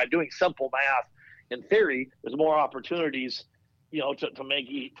so by doing simple math, in theory, there's more opportunities, to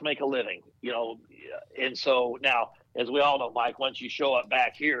make a living, and so now, as we all know, Mike, once you show up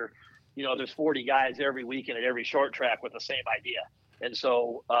back here, there's 40 guys every weekend at every short track with the same idea. And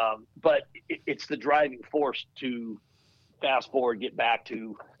so, but it's the driving force to fast forward, get back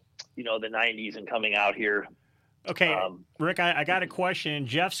to, the 90s and coming out here. Okay, Rick, I got a question.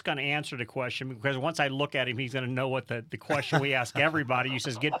 Jeff's going to answer the question, because once I look at him, he's going to know what the question we ask everybody. He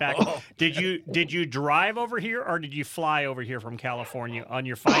says, "Get back." Did you drive over here, or did you fly over here from California on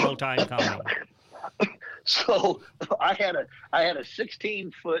your final time coming? So I had a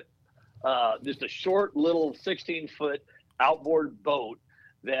 16-foot, just a short little 16-foot outboard boat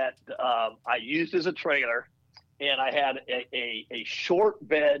that I used as a trailer, and I had a short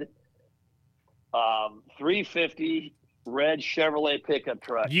bed 350 red Chevrolet pickup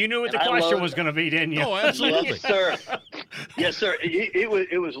truck. You knew what the question was going to be, didn't you? Oh, absolutely. Yes, sir. Yes, sir.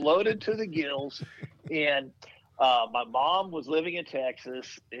 It was loaded to the gills, and my mom was living in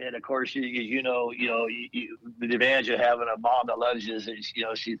Texas, and of course, the advantage of having a mom that loves you is,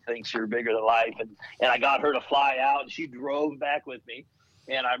 she thinks you're bigger than life, and I got her to fly out, and she drove back with me,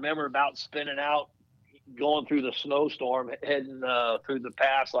 and I remember about spinning out, going through the snowstorm, heading through the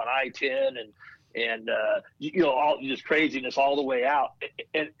pass on I-10, and all just craziness all the way out.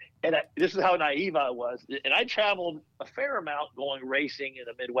 And this is how naive I was. And I traveled a fair amount going racing in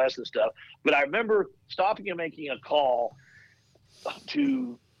the Midwest and stuff. But I remember stopping and making a call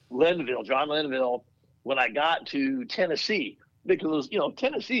to Linville, John Linville, when I got to Tennessee, because,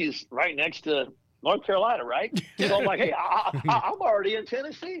 Tennessee is right next to North Carolina, right? So I'm like, hey, I'm already in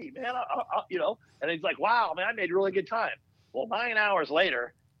Tennessee, man. And he's like, wow, man, I made a really good time. Well, 9 hours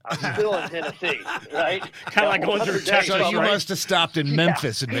later, I'm still in Tennessee, right? Kind of like going through Texas. So you must have stopped in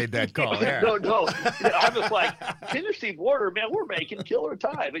Memphis and made that call. Yeah. No. I was like, Tennessee border, man, we're making killer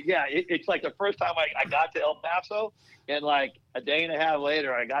time. But yeah, it's like the first time I got to El Paso, and like a day and a half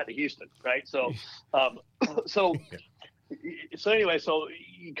later, I got to Houston, right? So, So anyway, so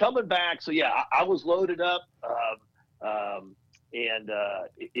coming back, so yeah, I was loaded up, and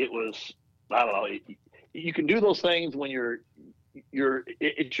it was, I don't know, you can do those things when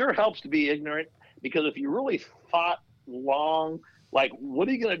it sure helps to be ignorant, because if you really thought long, like, what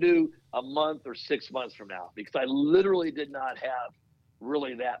are you going to do a month or 6 months from now? Because I literally did not have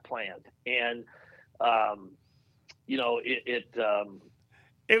really that planned. And, you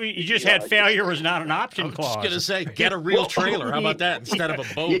just had failure was not an option clause. I was going to say, get a real trailer. How about that instead of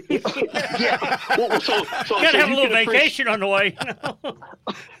a boat? Yeah. Well, so you got to have a little vacation on the way.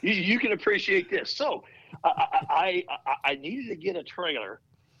 You can appreciate this. So I needed to get a trailer,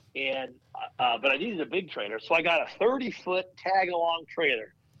 but I needed a big trailer. So I got a 30-foot tag-along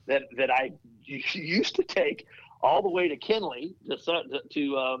trailer that I used to take all the way to Kinley to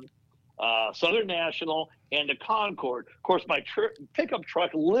Southern National and to Concord. Of course, my pickup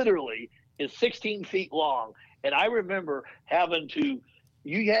truck literally is 16 feet long. And I remember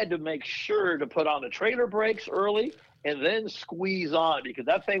you had to make sure to put on the trailer brakes early and then squeeze on, because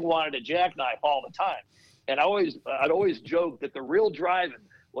that thing wanted a jackknife all the time. And I'd always joke that the real driving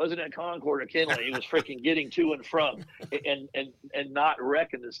wasn't at Concord or Kinley. It was freaking getting to and from and not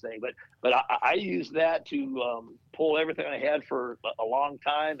wrecking this thing. But I used that to pull everything I had for a long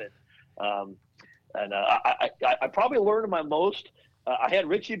time. And I probably learned my most. I had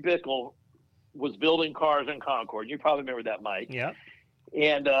Richie Bickle was building cars in Concord. You probably remember that, Mike. Yeah.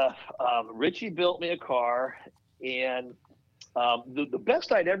 And Richie built me a car, and the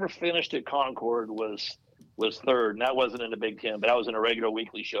best I'd ever finished at Concord was third, and that wasn't in the Big Ten, but I was in a regular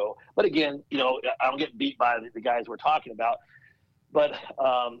weekly show. But again, I don't get beat by the guys we're talking about. But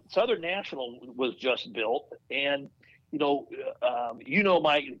Southern National was just built, and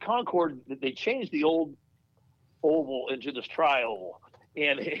my Concord, they changed the old oval into this tri-oval,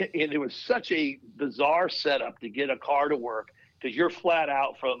 and it was such a bizarre setup to get a car to work, because you're flat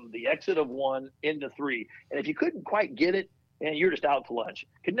out from the exit of 1 into 3, and if you couldn't quite get it, and you're just out to lunch.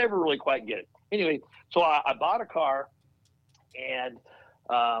 Could never really quite get it. Anyway, so I bought a car, and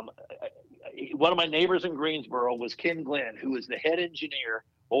one of my neighbors in Greensboro was Ken Glenn, who was the head engineer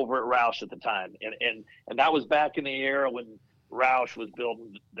over at Roush at the time. And that was back in the era when Roush was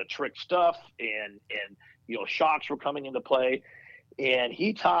building the trick stuff, and shocks were coming into play. And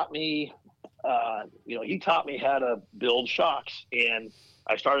he taught me how to build shocks. And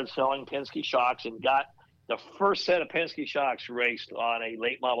I started selling Penske shocks and got the first set of Penske shocks raced on a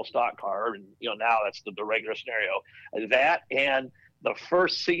late model stock car. And, now that's the regular scenario. That and the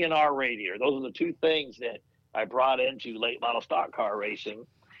first CNR radiator. Those are the two things that I brought into late model stock car racing.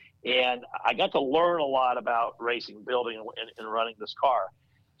 And I got to learn a lot about racing, building, and running this car.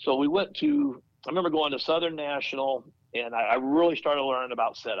 So I remember going to Southern National, and I really started learning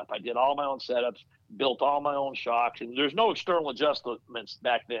about setup. I did all my own setups, built all my own shocks, and there's no external adjustments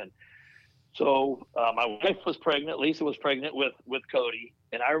back then. So my wife was pregnant. Lisa was pregnant with Cody.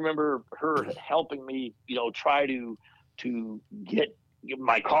 And I remember her helping me, try to get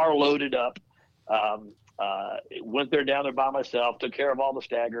my car loaded up. Went down there by myself, took care of all the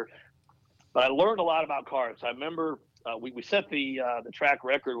stagger. But I learned a lot about cars. I remember we set the track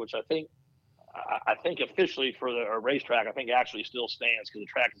record, which I think officially for the racetrack, I think actually still stands, because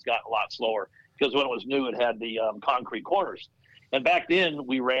the track has gotten a lot slower, because when it was new, it had the concrete corners. And back then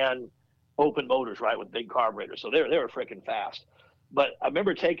we ran open motors, right, with big carburetors. So they were freaking fast. But I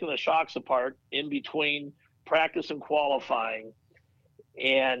remember taking the shocks apart in between practice and qualifying,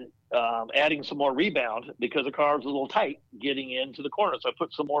 and adding some more rebound, because the car was a little tight getting into the corner. So I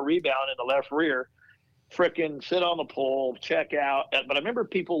put some more rebound in the left rear, frickin' sit on the pole, check out. But I remember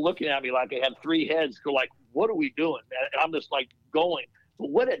people looking at me like I had 3 heads, go like, what are we doing? And I'm just like going. But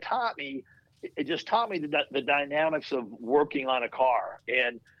what it taught me, it just taught me the dynamics of working on a car.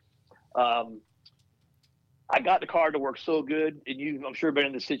 And I got the car to work so good, and I'm sure been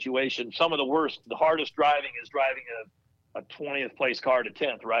in this situation. Some of the hardest driving is driving a 20th place car to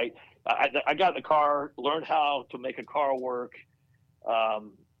 10th, right? I got the car, learned how to make a car work,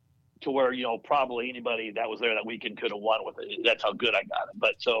 to where, probably anybody that was there that weekend could have won with it. That's how good I got it.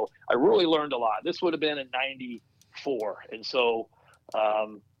 But so I really learned a lot. This would have been in 4. And so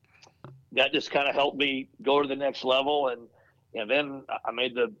that just kind of helped me go to the next level. And then I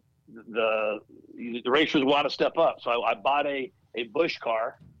made the racers want to step up. So I bought a Busch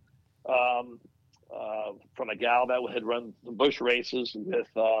car from a gal that had run the Busch races with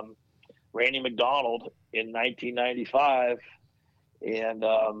Randy McDonald in 1995. And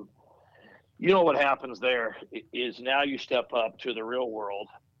you know what happens there is now you step up to the real world,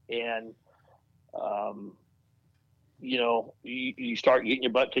 and you know, you start getting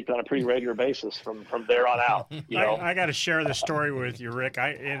your butt kicked on a pretty regular basis from there on out. You know? I got to share this story with you, Rick.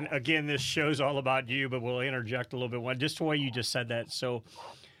 And again, this show's all about you, but we'll interject a little bit. Just the way you just said that. So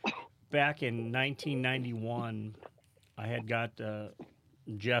back in 1991, I had got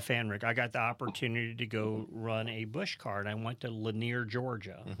Jeff and Rick. I got the opportunity to go run a Busch car, and I went to Lanier,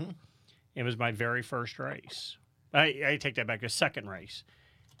 Georgia. Mm-hmm. It was my very first race. I take that back, the second race.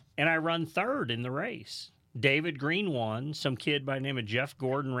 And I run third in the race. David Green won. Some kid by the name of Jeff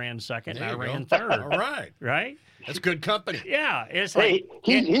Gordon ran second, and I ran third. All right. Right? That's good company. Yeah. It's like,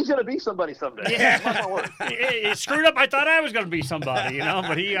 he's going to be somebody someday. Yeah. It screwed up. I thought I was going to be somebody, you know,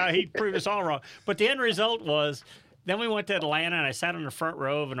 but he proved us all wrong. But the end result was, then we went to Atlanta, and I sat on the front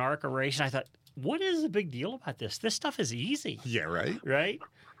row of an ARCA race, and I thought, what is the big deal about this? This stuff is easy. Yeah, right. Right?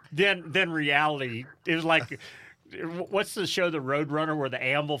 Then reality, it was like, what's the show, The Roadrunner, where the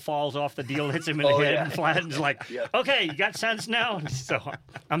anvil falls off the deal, hits him in the head and flattens? Like, okay, you got sense now? So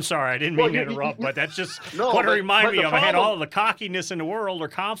I'm sorry, I didn't mean to interrupt, but that's just what it reminded me of. I had all the cockiness in the world, or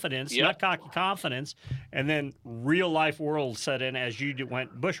confidence, not cocky confidence, and then real life world set in as you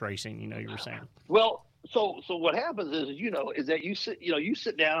went bush racing, you know, you were saying. Well, so what happens is that you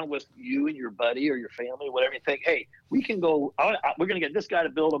sit down with you and your buddy or your family, whatever, and think, hey, we can go, we're going to get this guy to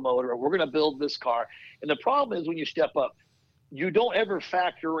build a motor, or we're going to build this car. And the problem is when you step up, you don't ever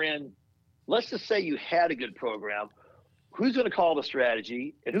factor in, let's just say you had a good program, who's going to call the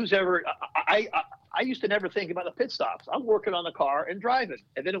strategy, and who's ever, I used to never think about the pit stops. I'm working on the car and driving.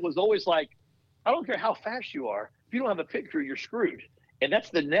 And then it was always like, I don't care how fast you are, if you don't have a pit crew, you're screwed. And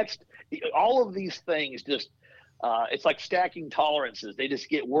that's the next, all of these things just, it's like stacking tolerances. They just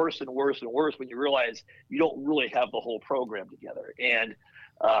get worse and worse and worse when you realize you don't really have the whole program together. And,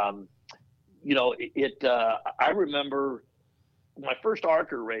 you know, I remember my first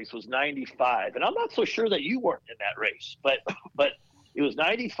ARCA race was 95, and I'm not so sure that you weren't in that race, but it was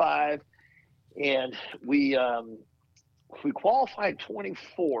 95, and we qualified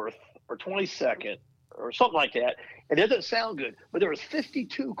 24th or 22nd or something like that. It doesn't sound good, but there was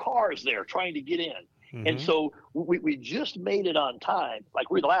 52 cars there trying to get in. Mm-hmm. And so we just made it on time.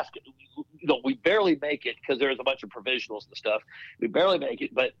 Like we're the last, you know, we barely make it because there's a bunch of provisionals and stuff. We barely make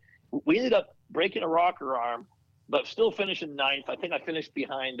it, but we ended up breaking a rocker arm, but still finishing ninth. I think I finished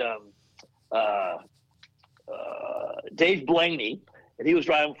behind Dave Blaney, and he was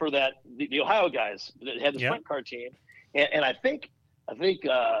driving for the Ohio guys that had the sprint car team. And I think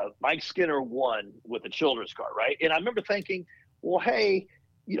Mike Skinner won with the children's car, right? And I remember thinking, well, hey,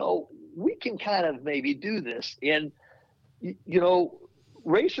 you know, we can kind of maybe do this. And, you know,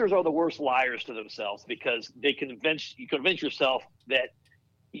 racers are the worst liars to themselves because they convince yourself that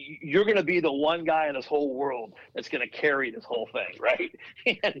you're going to be the one guy in this whole world that's going to carry this whole thing, right?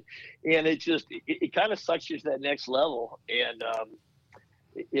 And it kind of sucks you to that next level. And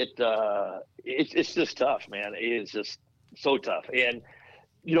it's just tough, man. It is just so tough. And,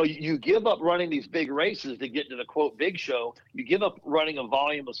 you know, you give up running these big races to get to the quote big show. You give up running a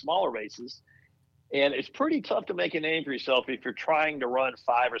volume of smaller races. And it's pretty tough to make a name for yourself if you're trying to run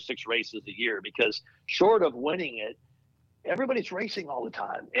 5 or 6 races a year, because short of winning it, everybody's racing all the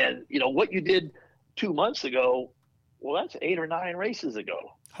time. And, you know, what you did 2 months ago, well, that's 8 or 9 races ago.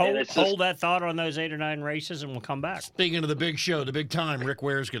 Hold that thought on those 8 or 9 races, and we'll come back. Speaking of the big show, the big time, Rick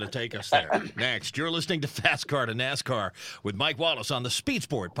Ware's going to take us there. Next, you're listening to Fast Car to NASCAR with Mike Wallace on the Speed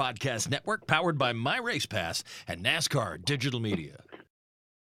Sport Podcast Network, powered by My Race Pass and NASCAR Digital Media.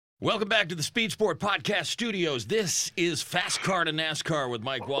 Welcome back to the Speed Sport Podcast Studios. This is Fast Car to NASCAR with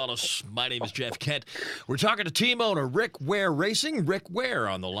Mike Wallace. My name is Jeff Kent. We're talking to team owner Rick Ware Racing. Rick Ware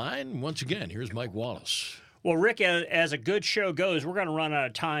on the line. Once again, here's Mike Wallace. Well, Rick, as a good show goes, we're going to run out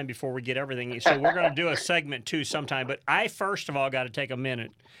of time before we get everything. So we're going to do a segment 2 sometime. But I, first of all, got to take a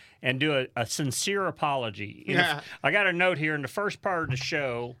minute and do a sincere apology. I got a note here in the first part of the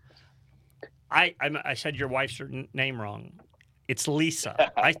show. I said your wife's name wrong. It's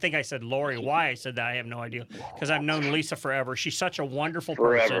Lisa. I think I said Lori. Why I said that, I have no idea. Because I've known Lisa forever. She's such a wonderful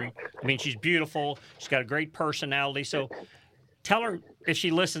person. I mean, she's beautiful. She's got a great personality. So Tell her if she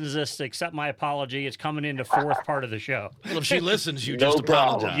listens to this to accept my apology. It's coming in the fourth part of the show. Well, if she listens, you No just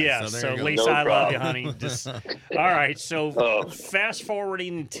problem. apologize. Yeah, there so you go. Lisa, No I love you, problem. honey. All right, so fast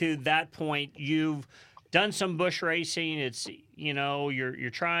forwarding to that point, you've done some bush racing. It's you're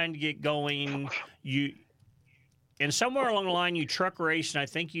trying to get going. And somewhere along the line, you truck race, and I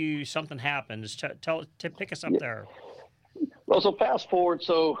think something happens. Pick us up there. Well, so fast forward.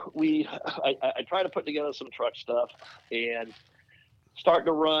 So I try to put together some truck stuff and start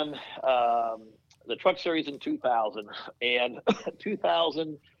to run the truck series in 2000. And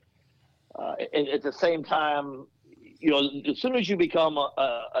 2000, and at the same time, as soon as you become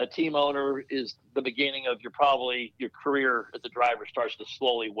a team owner is the beginning of your career as a driver starts to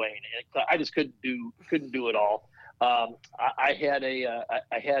slowly wane. And I just couldn't do it all. I had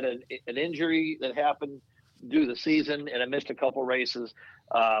an injury that happened due to the season, and I missed a couple races.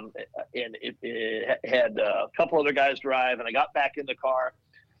 And it had a couple other guys drive, and I got back in the car.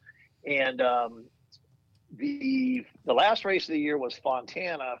 And the last race of the year was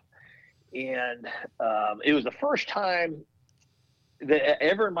Fontana, and it was the first time that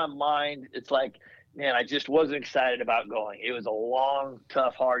ever in my mind, it's like, man, I just wasn't excited about going. It was a long,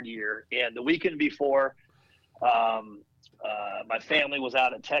 tough, hard year. And the weekend before, my family was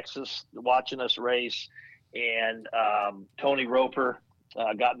out in Texas watching us race, and Tony Roper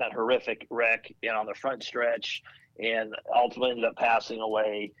got in that horrific wreck on the front stretch and ultimately ended up passing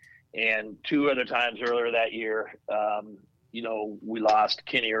away. And two other times earlier that year, we lost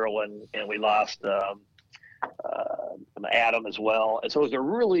Kenny Irwin and we lost Adam as well. And so it was a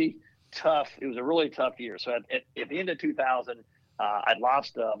really tough year. So at the end of 2000, I'd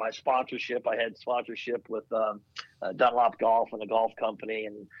lost my sponsorship. I had sponsorship with Dunlop Golf and the golf company,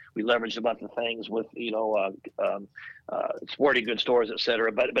 and we leveraged a bunch of things with sporting goods stores, et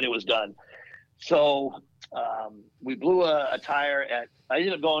cetera. But it was done. So we blew a tire I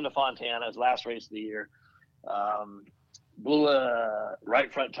ended up going to Fontana as last race of the year. Blew a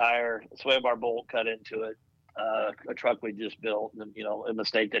right front tire, sway bar bolt cut into it. A truck we just built, and a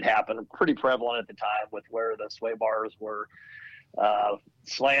mistake that happened, pretty prevalent at the time with where the sway bars were.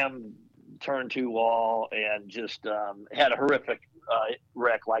 Slammed turn two wall and just had a horrific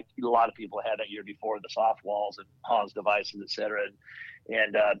wreck like a lot of people had that year before, the soft walls and Hans devices, et cetera.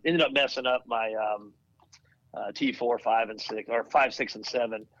 And ended up messing up my T4, 5, and 6, or 5, 6, and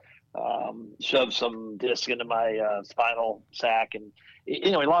 7. Shoved some disc into my spinal sac, and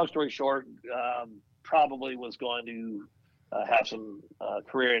anyway, long story short, probably was going to have some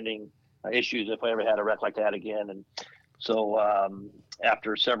career-ending issues if I ever had a wreck like that again. And so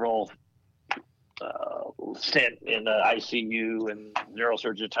after several stint in the ICU and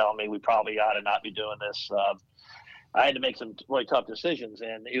neurosurgeon telling me we probably ought to not be doing this, I had to make some really tough decisions,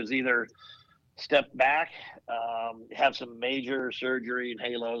 and it was either step back, have some major surgery and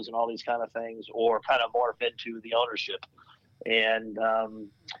halos and all these kind of things, or kind of morph into the ownership. And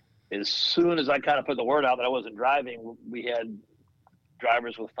as soon as I kind of put the word out that I wasn't driving, we had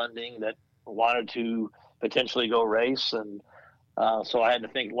drivers with funding that wanted to potentially go race. And so I had to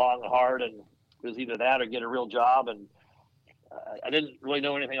think long and hard, and it was either that or get a real job. And I didn't really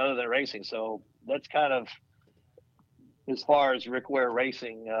know anything other than racing. So that's kind of as far as Rick Ware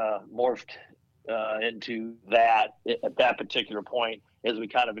Racing morphed into that at that particular point, as we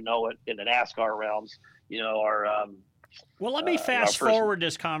kind of know it in the NASCAR realms. Well, let me fast forward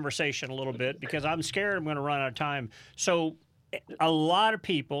this conversation a little bit, because I'm scared I'm going to run out of time. So a lot of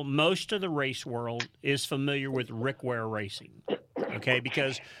people, most of the race world is familiar with Rick Ware Racing, okay?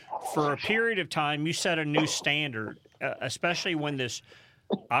 Because for a period of time, you set a new standard, especially when this,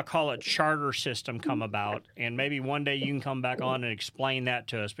 I'll call it, charter system come about. And maybe one day you can come back on and explain that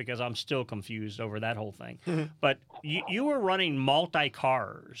to us, because I'm still confused over that whole thing. Mm-hmm. But you were running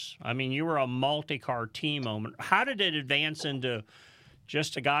multi-cars. I mean, you were a multi-car team owner. How did it advance into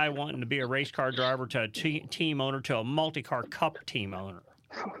just a guy wanting to be a race car driver to a team owner to a multi-car cup team owner?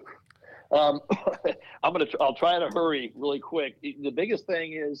 I'll try to hurry really quick. The biggest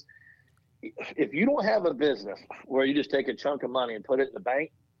thing is, if you don't have a business where you just take a chunk of money and put it in the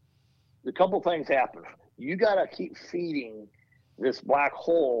bank, a couple things happen. You got to keep feeding this black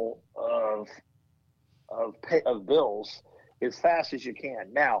hole of bills as fast as you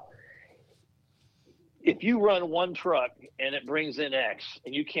can. Now, if you run one truck and it brings in X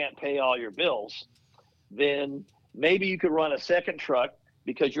and you can't pay all your bills, then maybe you could run a second truck,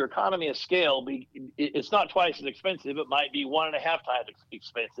 because your economy of scale, it's not twice as expensive. It might be 1.5 times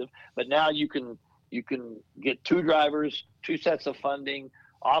expensive, but now you can get two drivers, two sets of funding,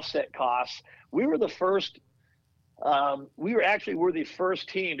 offset costs. We're the first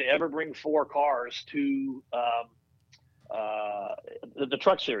team to ever bring 4 cars to the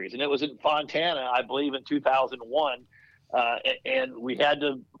truck series, and it was in Fontana, I believe, in 2001. And we had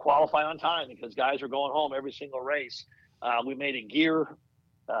to qualify on time because guys were going home every single race. We made a gear.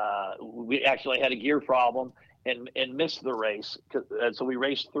 We actually had a gear problem and missed the race. And so we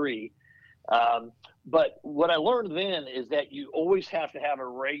raced 3. But what I learned then is that you always have to have a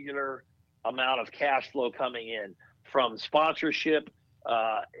regular amount of cash flow coming in from sponsorship.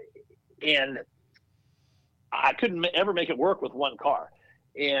 And I couldn't ever make it work with one car.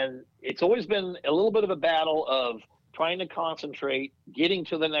 And it's always been a little bit of a battle of trying to concentrate, getting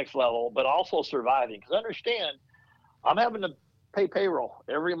to the next level, but also surviving. Because understand, I'm having to pay payroll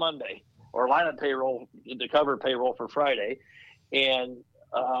every Monday or lineup payroll to cover payroll for Friday. And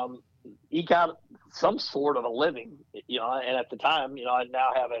eke out some sort of a living, and at the time, I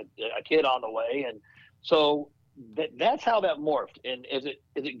now have a kid on the way. And so that's how that morphed. And as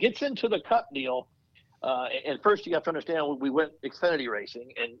it gets into the Cup deal, and first you have to understand, we went Xfinity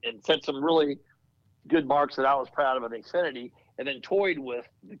racing and set some really good marks that I was proud of in Xfinity, and then toyed with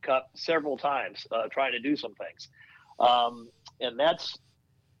the Cup several times, trying to do some things. And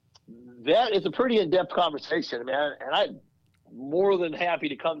that is a pretty in-depth conversation, man. And I'm more than happy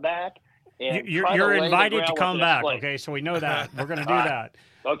to come back. And you're invited to come back. Okay, so we know that we're going to do that.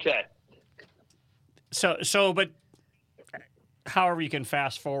 Okay. So, but however, you can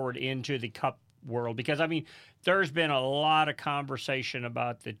fast forward into the Cup world, because I mean, there's been a lot of conversation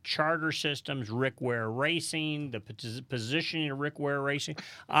about the charter systems, Rick Ware Racing, the positioning of Rick Ware Racing.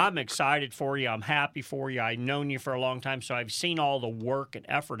 I'm excited for you. I'm happy for you. I've known you for a long time, so I've seen all the work and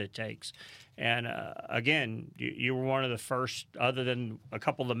effort it takes. And again, you were one of the first, other than a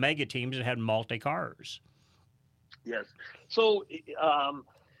couple of the mega teams, that had multi-cars. Yes. So,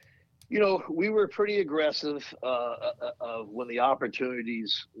 we were pretty aggressive when the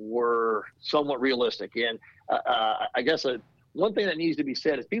opportunities were somewhat realistic. And I guess one thing that needs to be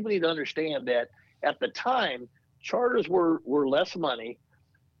said is people need to understand that at the time, charters were less money,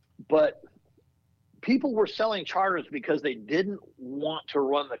 but people were selling charters because they didn't want to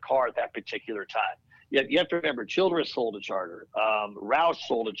run the car at that particular time. You have to remember, Childress sold a charter. Roush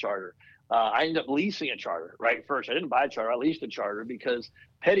sold a charter. I ended up leasing a charter, right? First, I didn't buy a charter. I leased a charter because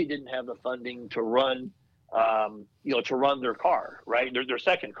Petty didn't have the funding to run, to run their car, right? Their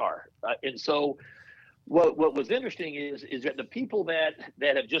second car. And so what was interesting is that the people that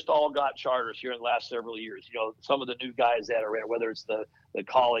have just all got charters here in the last several years, some of the new guys that are in, whether it's the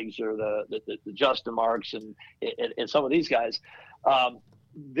colleagues or the Justin Marks and some of these guys,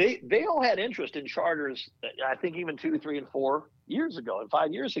 they all had interest in charters, I think even 2, 3, and 4 years ago and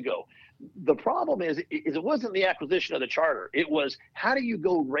 5 years ago. The problem is it wasn't the acquisition of the charter. It was, how do you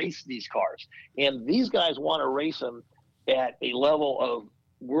go race these cars? And these guys want to race them at a level of,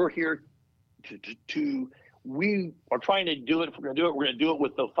 we're here we are trying to do it. If we're going to do it, we're going to do it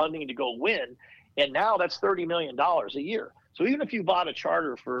with the funding to go win. And now that's $30 million a year. So even if you bought a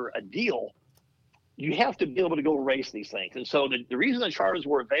charter for a deal, you have to be able to go race these things. And so the reason the charters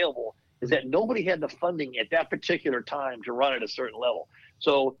were available is that nobody had the funding at that particular time to run at a certain level.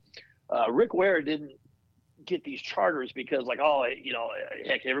 So Rick Ware didn't get these charters because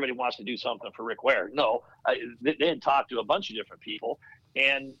heck, everybody wants to do something for Rick Ware. No, they had talked to a bunch of different people,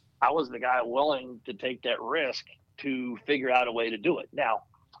 and I was the guy willing to take that risk to figure out a way to do it. Now,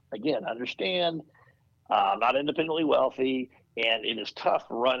 again, understand, I'm not independently wealthy, and it is tough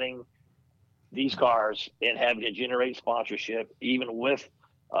running these cars and having to generate sponsorship, even with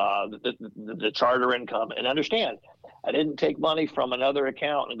the charter income. And understand, I didn't take money from another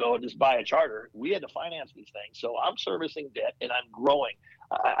account and go and just buy a charter. We had to finance these things. So I'm servicing debt and I'm growing.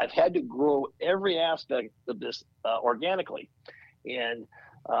 I've had to grow every aspect of this organically. And,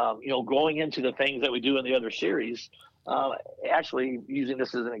 going into the things that we do in the other series, actually using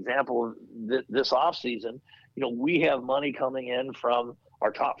this as an example, this off season, we have money coming in from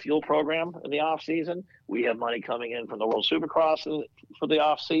our Top Fuel program in the off season. We have money coming in from the World Supercross for the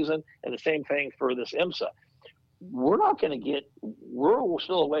off season, and the same thing for this IMSA. We're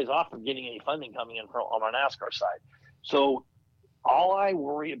still a ways off from getting any funding coming in on our NASCAR side. So all I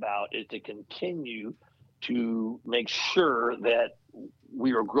worry about is to continue to make sure that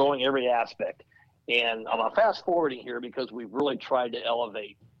we are growing every aspect. And I'm fast forwarding here because we've really tried to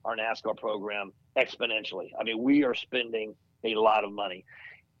elevate our NASCAR program exponentially. I mean, we are spending a lot of money.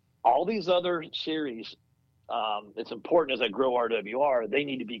 All these other series, it's important as I grow RWR, they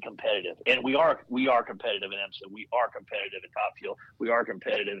need to be competitive. And we are competitive in IMSA. We are competitive in Top Fuel. We are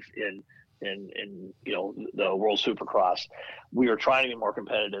competitive in the World Supercross. We are trying to be more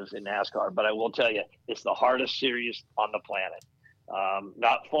competitive in NASCAR, but I will tell you, it's the hardest series on the planet.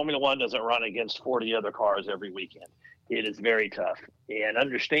 Not Formula One doesn't run against 40 other cars every weekend. it is very tough. And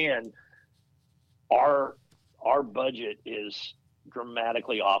understand, our budget is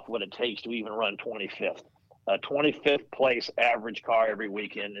dramatically off what it takes to even run 25th. A 25th place average car every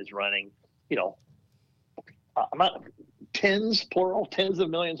weekend is running, tens of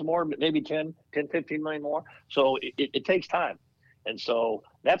millions more, maybe 10, 15 million more. So it takes time. And so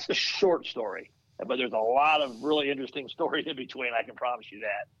that's the short story. But there's a lot of really interesting stories in between, I can promise you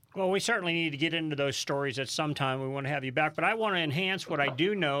that. Well, we certainly need to get into those stories at some time. We want to have you back. But I want to enhance what I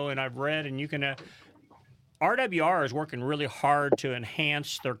do know, and I've read, and you can RWR is working really hard to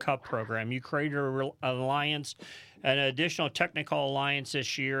enhance their Cup program. You created an alliance, an additional technical alliance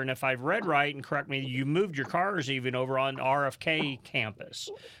this year, and if I've read right, and correct me, you moved your cars even over on RFK campus,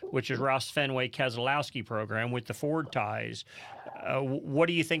 which is Ross Fenway Keselowski program with the Ford ties. What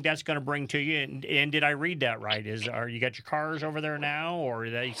do you think that's going to bring to you? And did I read that right? Are you got your cars over there now, or are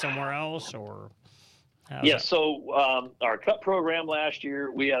they somewhere else, or? Yes. So our Cup program last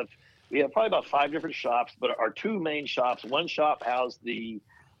year, we have probably about 5 different shops, but our 2 main shops. One shop housed the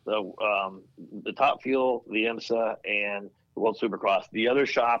Top Fuel, the IMSA, and the World Supercross. The other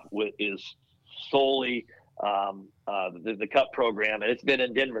shop is solely the Cup program, and it's been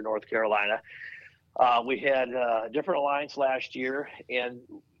in Denver, North Carolina. We had a different alliance last year, and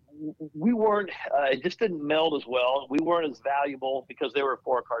we weren't. It just didn't meld as well. We weren't as valuable because they were a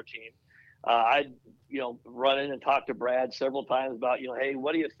 4-car team. I'd run in and talk to Brad several times about, hey,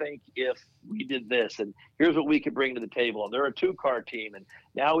 what do you think if we did this? And here's what we could bring to the table. And they're a 2-car team, and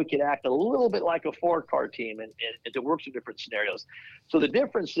now we could act a little bit like a 4-car team, and it works in different scenarios. So the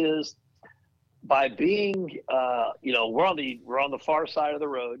difference is by being, we're on the far side of the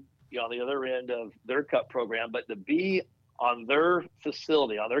road, on the other end of their Cup program, but to be on their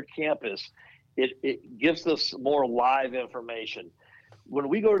facility, on their campus, it gives us more live information. When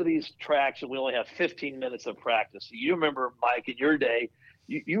we go to these tracks and we only have 15 minutes of practice, you remember, Mike, in your day,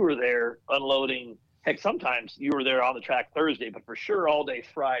 you were there unloading. Heck, sometimes you were there on the track Thursday, but for sure all day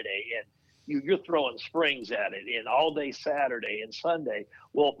Friday, and you're throwing springs at it, and all day Saturday and Sunday.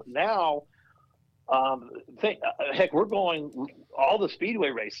 Well, now, heck, we're going all the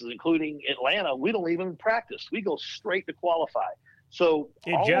speedway races, including Atlanta. We don't even practice. We go straight to qualify. So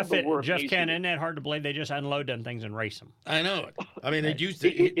Jeff Ken, isn't that hard to believe? They just unload them things and race them. I know it. I mean, it used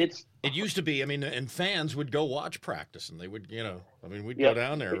to be. I mean, and fans would go watch practice, and they would, we'd go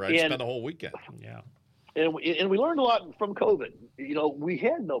down there, right? Spend the whole weekend. Yeah. And we learned a lot from COVID. We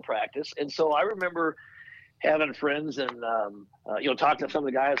had no practice, and so I remember having friends and talking to some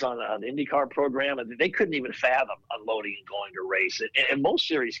of the guys on the IndyCar program, and they couldn't even fathom unloading and going to race it. And most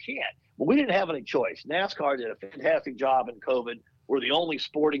series can't. But we didn't have any choice. NASCAR did a fantastic job in COVID. We're the only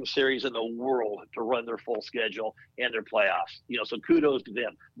sporting series in the world to run their full schedule and their playoffs. So kudos to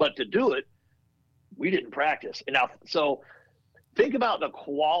them. But to do it, we didn't practice. And now, so think about the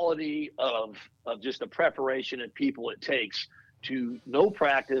quality of just the preparation and people it takes to no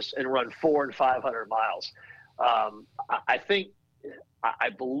practice and run 400 and 500 miles. I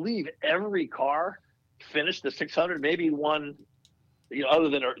believe every car finished the 600, maybe one, other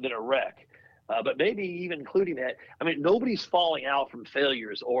than a wreck. But maybe even including that, I mean, nobody's falling out from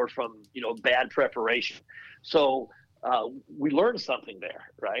failures or from, bad preparation. So we learned something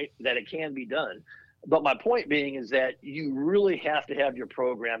there, right, that it can be done. But my point being is that you really have to have your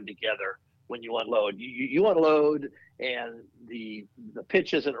program together when you unload. You unload and the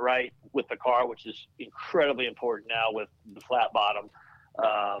pitch isn't right with the car, which is incredibly important now with the flat bottom,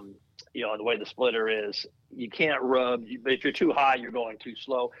 and the way the splitter is. You can't rub. If you're too high, you're going too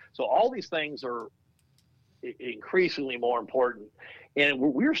slow. So all these things are increasingly more important. And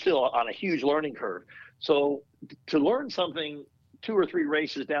we're still on a huge learning curve. So to learn something 2 or 3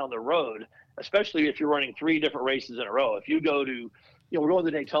 races down the road, especially if you're running 3 different races in a row, if you go to, we're going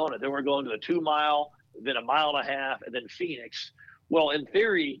to Daytona, then we're going to a 2-mile, then a 1.5 miles, and then Phoenix. Well, in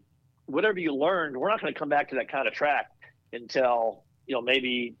theory, whatever you learned, we're not going to come back to that kind of track until,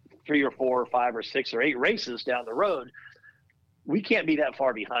 maybe 3 or 4 or 5 or 6 or 8 races down the road. We can't be that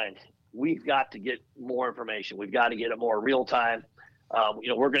far behind. We've got to get more information. We've got to get it more real time.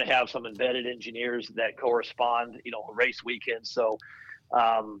 We're going to have some embedded engineers that correspond, race weekends. So,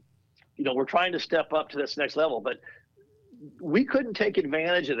 we're trying to step up to this next level, but we couldn't take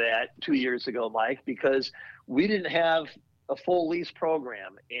advantage of that 2 years ago, Mike, because we didn't have a full lease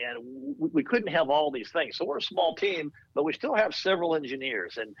program and we couldn't have all these things. So we're a small team, but we still have several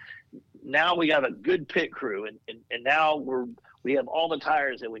engineers, and now we have a good pit crew, and now we have all the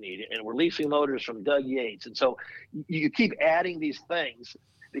tires that we need, and we're leasing motors from Doug Yates. And so you keep adding these things,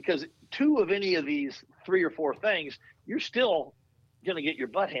 because 2 of any of these 3 or 4 things, you're still going to get your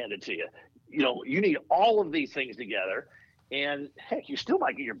butt handed to you. you need all of these things together. And heck, you still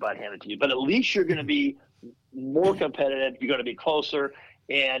might get your butt handed to you, but at least you're going to be more competitive. You're going to be closer,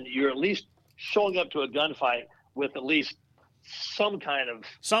 and you're at least showing up to a gunfight with at least some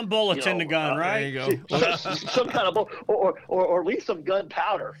bullets in the gun, right? There you go. Some kind of or at least some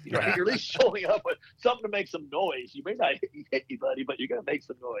gunpowder. You're at least showing up with something to make some noise. You may not hit anybody, but you're going to make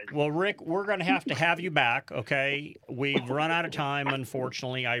some noise. Well, Rick, we're going to have you back, okay? We've run out of time,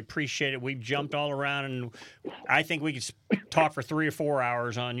 unfortunately. I appreciate it. We've jumped all around, and I think we could talk for 3 or 4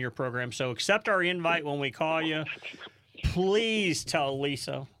 hours on your program. So accept our invite when we call you. Please tell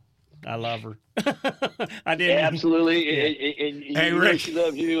Lisa I love her. I did. Absolutely. Yeah. And hey, Rick. She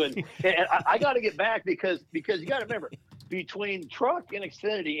loves you. And I got to get back because you got to remember, between Truck and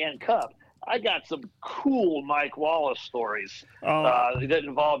Xfinity and Cup, I got some cool Mike Wallace stories that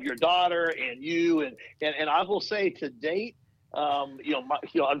involve your daughter and you. And I will say to date,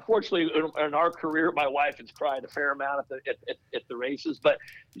 unfortunately in our career, my wife has cried a fair amount at the races, but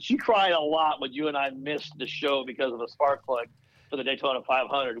she cried a lot when you and I missed the show because of a spark plug for the Daytona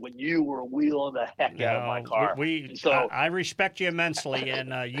 500 when you were wheeling the heck out of my car. I respect you immensely,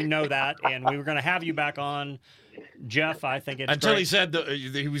 and you know that. And we were going to have you back on, Jeff. I think it's until great. He said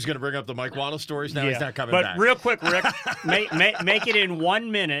he was going to bring up the Mike Wallace stories. Now he's not coming back. But real quick, Rick, make it in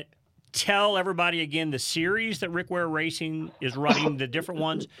 1 minute. Tell everybody again the series that Rick Ware Racing is running, the different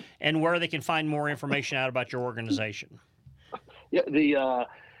ones, and where they can find more information out about your organization. Yeah,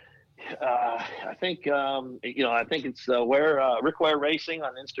 I think it's Rick Ware Racing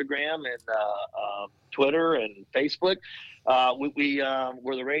on Instagram and Twitter and Facebook.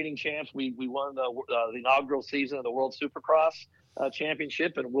 We're the rating champs. We won the inaugural season of the World Supercross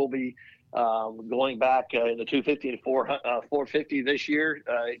Championship, and we'll be going back in the 250 and 450 this year.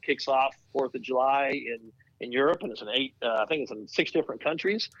 It kicks off 4th of July in Europe, and it's I think it's in 6 different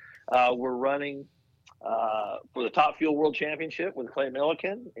countries. We're running for the Top Fuel World Championship with Clay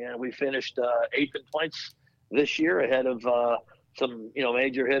Millican, and we finished 8th in points this year ahead of some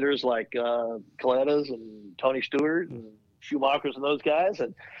major hitters like Colettas and Tony Stewart and Schumachers and those guys.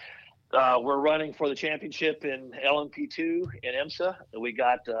 And we're running for the championship in LMP2 in IMSA. We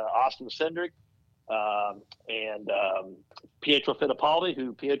got Austin Cindric and Pietro Fittipaldi,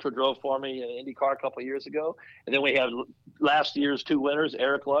 who Pietro drove for me in IndyCar a couple of years ago. And then we have last year's 2 winners,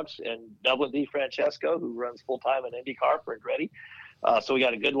 Eric Lux and Dublin D. Francesco, who runs full-time in IndyCar for Andretti. So we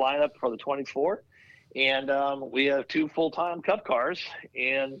got a good lineup for the 24. And we have 2 full-time Cup cars.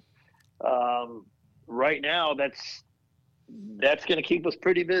 And right now that's going to keep us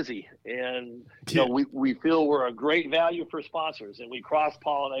pretty busy. And we feel we're a great value for sponsors, and we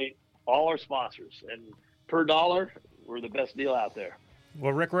cross-pollinate all our sponsors. And per dollar, we're the best deal out there.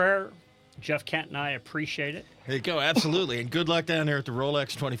 Well, Rick Ware, Jeff Kent, and I appreciate it. There you go, absolutely. And good luck down there at the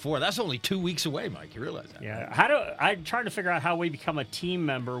Rolex 24. That's only 2 weeks away, Mike. You realize that? Yeah. I'm trying to figure out how we become a team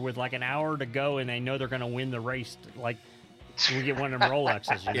member with like an hour to go, and they know they're going to win the race. Like, we get one of them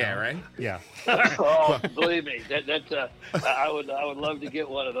Rolexes. Yeah, right? Yeah. Oh, believe me, I would love to get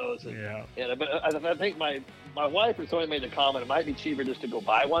one of those. And but I think my wife has only made the comment it might be cheaper just to go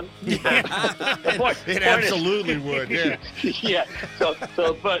buy one. It absolutely would. Yeah. Yeah. So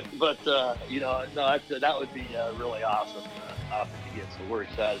but that would be really awesome to get. So we're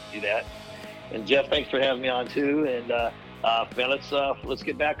excited to do that. And Jeff, thanks for having me on too. And man, let's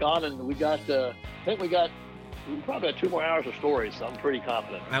get back on. And we probably have 2 more hours of stories, so I'm pretty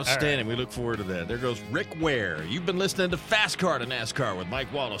confident. Outstanding. Right. We look forward to that. There goes Rick Ware. You've been listening to Fast Car to NASCAR with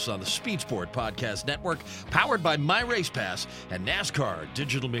Mike Wallace on the Speed Sport Podcast Network, powered by My Race Pass and NASCAR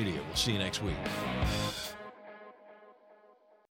Digital Media. We'll see you next week.